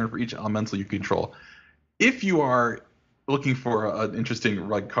 until end of turn for each elemental you control. If you are looking for an interesting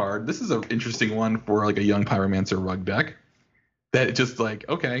rug card, this is an interesting one for like a young Pyromancer rug deck. That just like,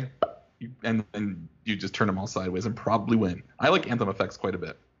 okay, and you just turn them all sideways and probably win. I like Anthem effects quite a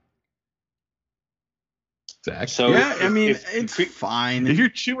bit. Zach? So yeah, if- I mean, if- it's If fine. you're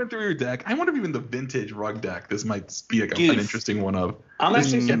chewing through your deck, I wonder if even the vintage rug deck, this might be like Dude, an interesting one of. I'm this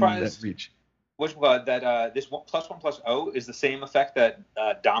actually is getting surprised. that reach. That this +1/+0 is the same effect that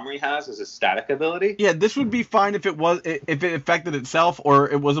Domri has as a static ability. Yeah, this would be fine if it affected itself or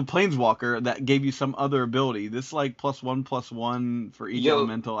it was a planeswalker that gave you some other ability. This like +1/+1 for each Yo.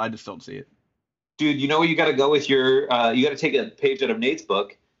 elemental, I just don't see it. Dude, you know where you got to go with your you got to take a page out of Nate's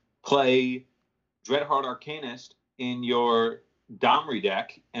book, play Dreadheart Arcanist in your Domri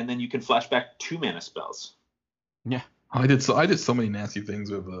deck, and then you can flash back 2 mana spells. I did so many nasty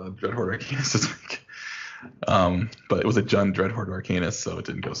things with Dreadhorde Arcanist this week. But it was a Jund Dreadhorde Arcanist, so it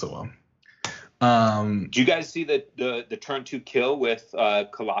didn't go so well. Do you guys see the turn 2 kill with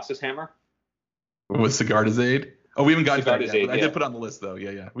Colossus Hammer? With Sigarda's Aid? Oh, we haven't gotten to that Sigarda's yet, Aid, but I yeah. did put it on the list though.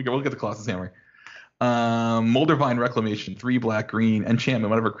 Yeah. We'll get the Colossus Hammer. Moldervine Reclamation, 3 black, green, enchantment.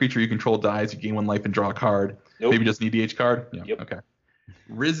 Whenever a creature you control dies, you gain 1 life and draw a card. Nope. Maybe just an EDH card? Yeah. Yep. Okay.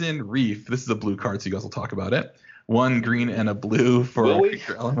 Risen Reef. This is a blue card, so you guys will talk about it. 1 green and a blue for Will a we?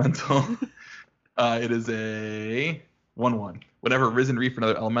 creature elemental. It is a 1/1. Whenever Risen Reef,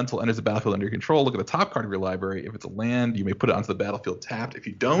 another elemental, enters the battlefield under your control, look at the top card of your library. If it's a land, you may put it onto the battlefield tapped. If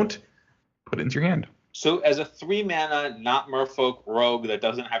you don't, put it into your hand. So as a 3 mana, not Merfolk rogue that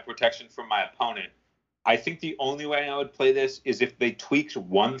doesn't have protection from my opponent, I think the only way I would play this is if they tweaked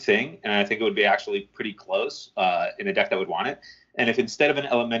one thing, and I think it would be actually pretty close in a deck that would want it. And if instead of an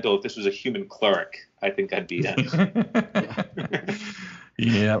elemental, if this was a human cleric, I think I'd be in.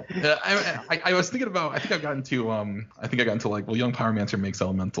 Yeah. I was thinking about. I think I got into like, well, Young Pyromancer makes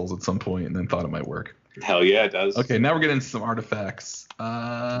elementals at some point, and then thought it might work. Hell yeah, it does. Okay, now we're getting into some artifacts.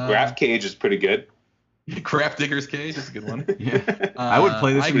 Graph Cage is pretty good. Craft Digger's Cage is a good one. Yeah. I would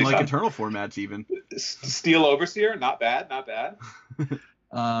play this I in agree. like eternal formats even. Steel Overseer, not bad, not bad.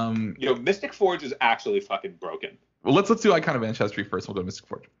 Mystic Forge is actually fucking broken. Well, let's do Icon of Ancestry first. We'll go to Mystic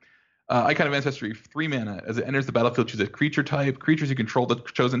Forge. Icon of Ancestry, 3 mana. As it enters the battlefield, choose a creature type. Creatures you control the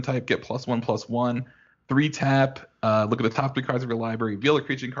chosen type get +1/+1. 3 tap. Look at the top 3 cards of your library. Reveal a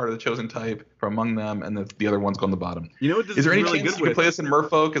creature card of the chosen type from among them, and the other ones go on the bottom. You know what this Is there any really chance good you can with? play this in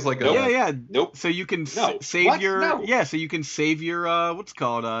Merfolk as like a? Yeah. Nope. So you can No. save What? your No. so you can save your what's it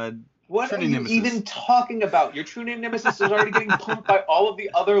called What True are Name you Nemesis. even talking about? Your True Name Nemesis is already getting pumped by all of the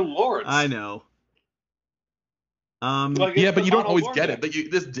other lords. I know. Like, Yeah, it's but the you don't mono always lord get deck.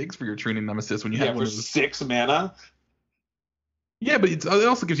 it. This digs for your True Name Nemesis when you Yeah, have for one of those. 6 mana. Yeah, but it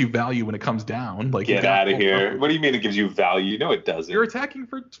also gives you value when it comes down. Like you Get got- out of here. What do you mean it gives you value? No, it doesn't. You're attacking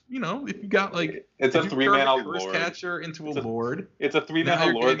for if you got like It's a if you 3 turn mana your first lord. catcher into a It's a- lord. It's a 3 Now mana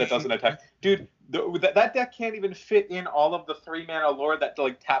you're lord that getting- doesn't attack. Dude, that deck can't even fit in all of the 3 mana lord that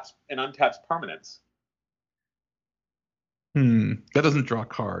like taps and untaps permanents. That doesn't draw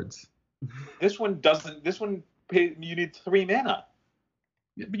cards. This one doesn't. This one, you need 3 mana.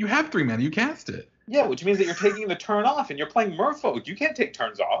 Yeah, but you have 3 mana. You cast it. Yeah, which means that you're taking the turn off, and you're playing Merfolk. You can't take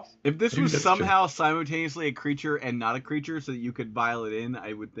turns off. If this Maybe was that's true. somehow simultaneously a creature and not a creature, so that you could vial it in,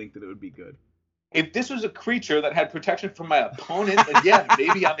 I would think that it would be good. If this was a creature that had protection from my opponent, then yeah,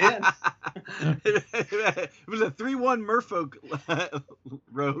 maybe I'm in. It was a 3/1 Merfolk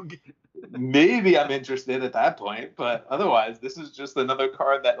rogue. Maybe I'm interested at that point, but otherwise, this is just another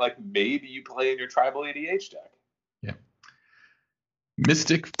card that like maybe you play in your tribal EDH deck.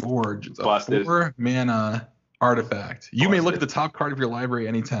 Mystic Forge. It's a Busted. 4 mana artifact. You may look at Busted. the top card of your library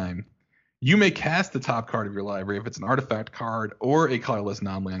anytime. You may cast the top card of your library if it's an artifact card or a colorless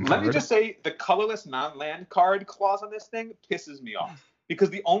non-land card. Let me just say, the colorless non-land card clause on this thing pisses me off. Because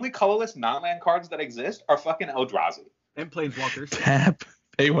the only colorless non-land cards that exist are fucking Eldrazi. And planeswalkers. tap,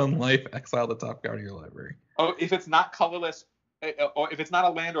 pay 1 life, exile the top card of your library. Oh, if it's not colorless, or if it's not a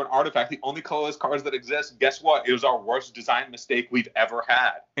land or an artifact, the only colorless cards that exist, guess what? It was our worst design mistake we've ever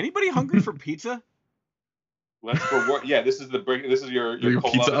had. Anybody hungry for pizza? Let's reward. Yeah, this is the brick. This is your Your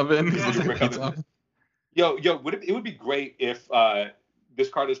cold pizza oven. Yeah. Is this Your a brick pizza oven. oven? Yo, it would be great if this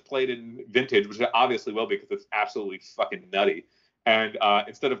card is played in Vintage, which it obviously will be because it's absolutely fucking nutty. And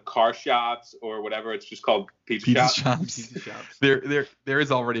instead of car shots or whatever, it's just called pizza shops. Pizza shops. There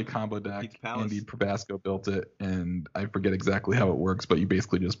is already a combo deck. Pizza Palace. Andy Probasco built it, and I forget exactly how it works, but you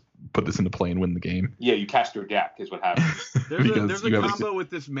basically just put this into play and win the game. Yeah, you cast your deck is what happens. There's a you have combo with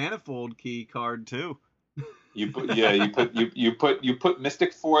this Manifold Key card too. You put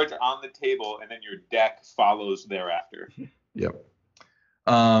Mystic Forge on the table, and then your deck follows thereafter. Yep.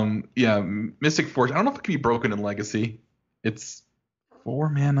 Mystic Forge. I don't know if it can be broken in Legacy. It's 4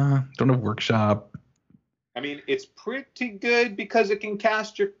 mana. Don't have Workshop. I mean, it's pretty good because it can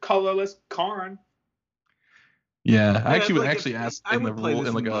cast your colorless Karn. Yeah, I Yeah, actually would like, actually ask I in the would play rule this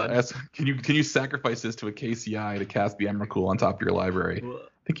in like in Mud. ask, can you sacrifice this to a KCI to cast the Emrakul on top of your library? I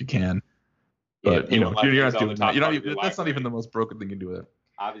think you can. But pay one life you're exile not doing the top that. You're not card of even, your that's not even library. the most broken thing you can do with it.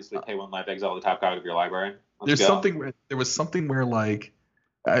 Obviously, pay 1 life, exile the top card of your library. There was something where like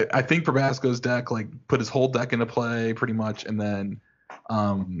I think Probasco's deck like put his whole deck into play pretty much, and then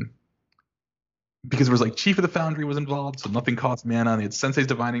because it was like Chief of the Foundry was involved, so nothing cost mana. And they had Sensei's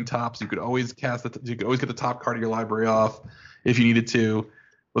Divining Top, so you could always get the top card of your library off if you needed to.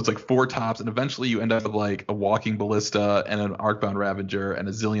 It's like 4 tops, and eventually you end up with like a Walking Ballista and an Arcbound Ravager and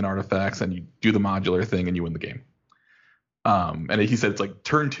a zillion artifacts, and you do the modular thing and you win the game. And he said it's like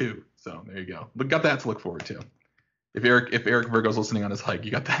turn 2, so there you go. But got that to look forward to. If Eric Virgo's listening on his hike,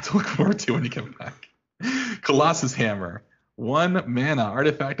 you got that to look forward to when you come back. Colossus Hammer, 1 mana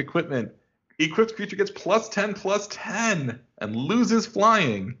artifact equipment. Equipped creature gets +10/+10 and loses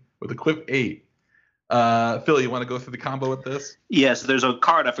flying with equip 8. Phil, you want to go through the combo with this? Yeah, so there's a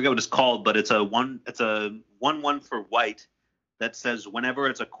card, I forget what it's called, but it's a 1/1 for white that says whenever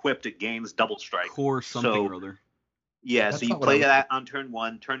it's equipped, it gains double strike. Core something So- or other. Yeah, That's so you not what I play was- that on turn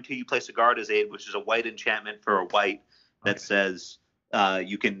 1. Turn 2, you place a Guard as Aid, which is a white enchantment for a white that says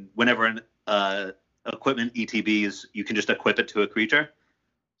you can, whenever an equipment ETBs, you can just equip it to a creature.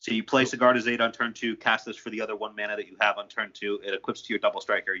 So you place a Guard as Aid on turn 2, cast this for the other 1 mana that you have on turn 2. It equips to your double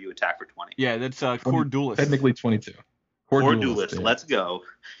striker. You attack for 20. Yeah, that's Core Duelist. Technically 22. Core Duelist. yeah. Let's go.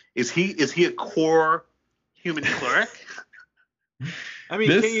 Is he a core human cleric? I mean,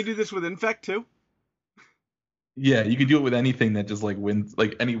 This- can't you do this with Infect too? Yeah, you can do it with anything that just like wins,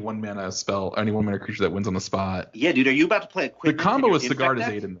 like any 1 mana spell, any 1 mana creature that wins on the spot. Yeah, dude. Are you about to play The equipment? combo in is your Sigard as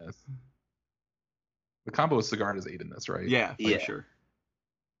Infect 8 deck? in this. The combo is Sigard as 8 in this, right? Yeah, for Yeah. sure.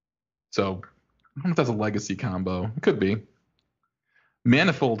 So I don't know if that's a legacy combo. It could be.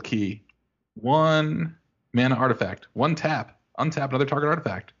 Manifold Key, 1 mana artifact, 1 tap, untap another target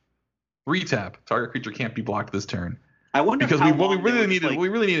artifact. 3 tap, target creature can't be blocked this turn. I wonder Because how what we long they really were just, needed, like- what we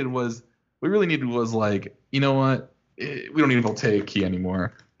really needed was like, you know what? We don't need Voltaic Key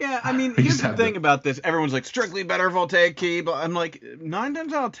anymore. Yeah, I mean, We here's just the have thing to- about this. Everyone's like, strictly better Voltaic Key, but I'm like, 9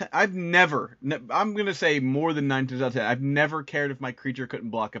 times out of 10, I'm going to say more than 9 times out of 10, I've never cared if my creature couldn't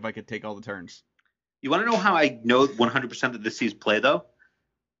block if I could take all the turns. You want to know how I know 100% that this sees play, though?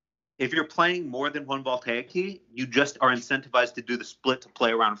 If you're playing more than 1 Voltaic Key, you just are incentivized to do the split to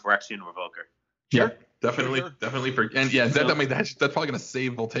play around Phyrexian Revoker. Yeah, definitely, Sure. definitely. And yeah, So- that's probably gonna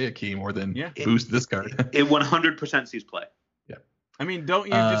save Voltaic Key more than Yeah. boost this card. It 100% sees play. I mean, don't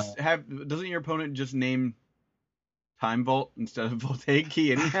you just doesn't your opponent just name Time Vault instead of Voltaic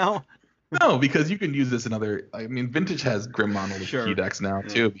Key anyhow? No, because you can use this in other. I mean, Vintage has Grim Monolith Sure. Key decks now Yeah.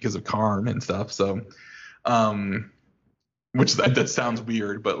 too because of Karn and stuff. So, which that sounds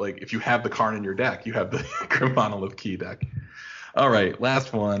weird, but like if you have the Karn in your deck, you have the Grim Monolith Key deck. All right,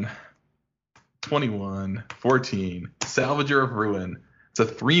 last one. 21/14 Salvager of Ruin. It's a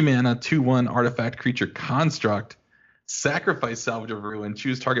 3 mana 2/1 artifact creature construct. Sacrifice Salvager of Ruin.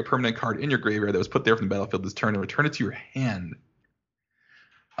 Choose target permanent card in your graveyard that was put there from the battlefield this turn and return it to your hand.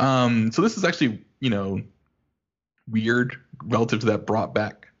 So this is actually, weird relative to that brought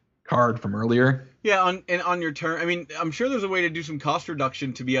back card from earlier. Yeah, on your turn. I mean, I'm sure there's a way to do some cost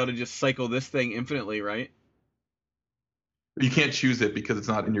reduction to be able to just cycle this thing infinitely, right? You can't choose it because it's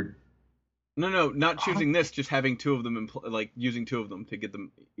not in your. No, not choosing this, just having 2 of them, like using 2 of them to get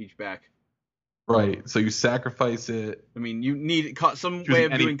them each back. Right. So you sacrifice it. I mean, you need some Choosing way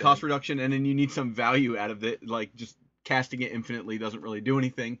of doing anything. cost reduction, and then you need some value out of it. Like, just casting it infinitely doesn't really do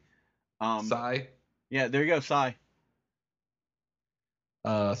anything. Sai. Yeah, there you go, Sai.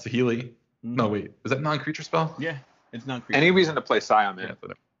 Saheeli. No, wait. Is that non-creature spell? Yeah, it's not creature. Any reason to play Scion, man? Yeah,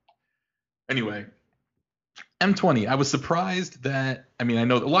 whatever. Anyway, M20. I was surprised that. I mean, I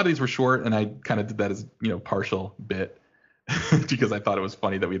know a lot of these were short, and I kind of did that as partial bit because I thought it was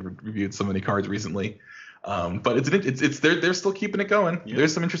funny that we had reviewed so many cards recently. But they're still keeping it going. Yeah.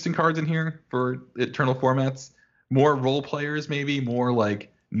 There's some interesting cards in here for Eternal formats. more role players, maybe more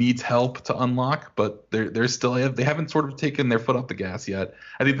like needs help to unlock, but they're still they haven't sort of taken their foot off the gas yet.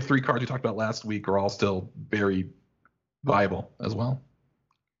 I think the 3 cards we talked about last week are all still very viable as well.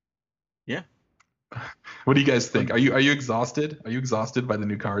 Yeah. What do you guys think? Are you exhausted? Are you exhausted by the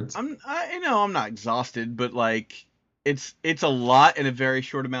new cards? I'm not exhausted, but like it's a lot in a very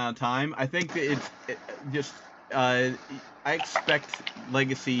short amount of time. I think that I expect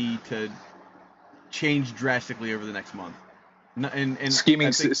Legacy to change drastically over the next month. And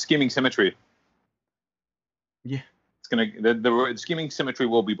Scheming symmetry. Yeah. It's gonna the scheming symmetry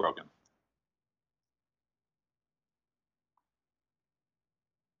will be broken.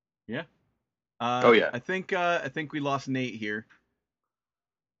 Yeah. Yeah. I think we lost Nate here.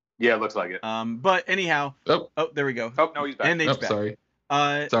 Yeah, it looks like it. But anyhow. Oh, there we go. Oh no, he's back. And Nate's back. Sorry.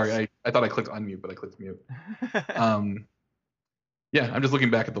 Sorry, I thought I clicked unmute, but I clicked mute. Yeah, I'm just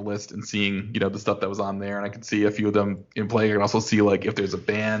looking back at the list and seeing, the stuff that was on there, and I can see a few of them in play. I can also see like if there's a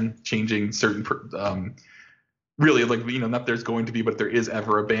ban changing certain, really like not that there's going to be, but if there is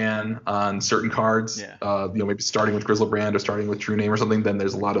ever a ban on certain cards. Yeah. Maybe starting with Griselbrand or starting with True Name or something. Then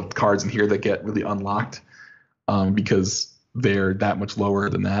there's a lot of cards in here that get really unlocked, because they're that much lower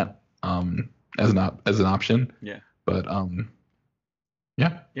than that, as an option. Yeah. But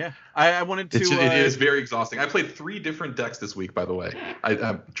Yeah. I wanted to. It is very exhausting. I played 3 different decks this week, by the way.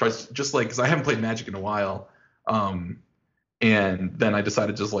 I tried just like because I haven't played Magic in a while, and then I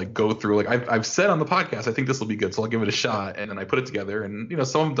decided to just like go through like I've said on the podcast I think this will be good, so I'll give it a shot. And then I put it together, and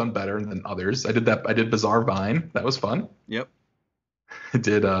some have done better than others. I did Bizarre Vine. That was fun. Yep. I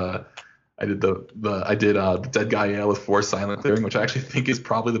did the Dead Gael with 4 Silent Clearing, which I actually think is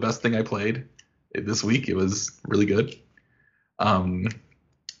probably the best thing I played this week. It was really good.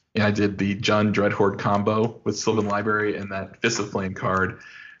 And I did the Jund Dreadhorde combo with Sylvan Library and that Fist of Flame card,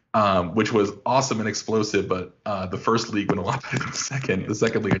 which was awesome and explosive, but the first league went a lot better than the second. The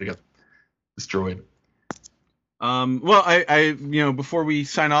second league I got destroyed. Well, I before we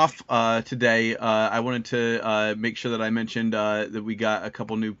sign off today, I wanted to make sure that I mentioned that we got a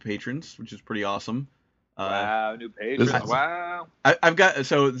couple new patrons, which is pretty awesome. Wow, new patrons! Wow. I've got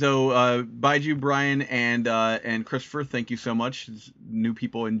Baiju, Brian, and Christopher. Thank you so much. It's new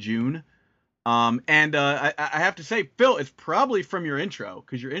people in June. And I have to say, Phil, it's probably from your intro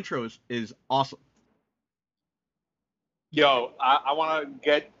because your intro is awesome. Yo, I want to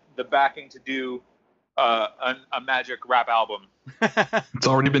get the backing to do a Magic rap album. It's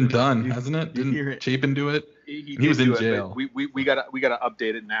already been done, hasn't it? Didn't Chapin do it? He was in jail. We gotta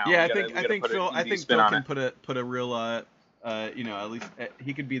update it now. Yeah, I think Phil can put a real at least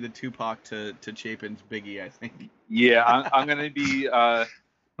he could be the Tupac to Chapin's Biggie, I think. Yeah, I'm gonna be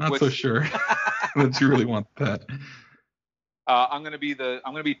not so sure that you really want that. I'm gonna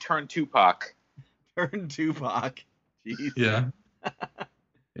be Turn Tupac. Turn Tupac. Jeez. Yeah.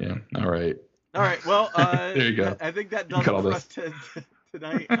 Yeah. All right. Well, there you go. I think that does it for us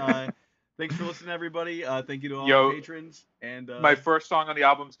tonight. Thanks for listening, everybody. Thank you to all our patrons. And my first song on the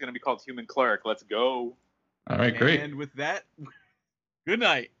album is going to be called Human Cleric. Let's go. All right, great. And with that, good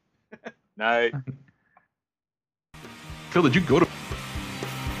night. Night. Phil, did you go to...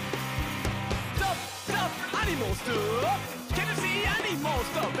 Stuff, animal stuff. Can you see animal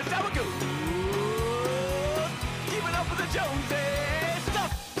stuff? It's how it goes. Keeping up with the Joneses.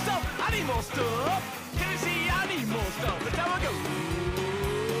 Stuff, animal stuff. Can you see animal stuff? It's how it goes.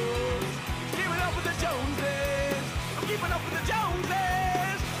 Keeping up with the Joneses. I'm keeping up with the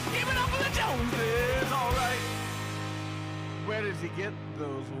Joneses. Keeping up with the Joneses. All right. Where does he get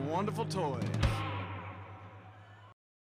those wonderful toys?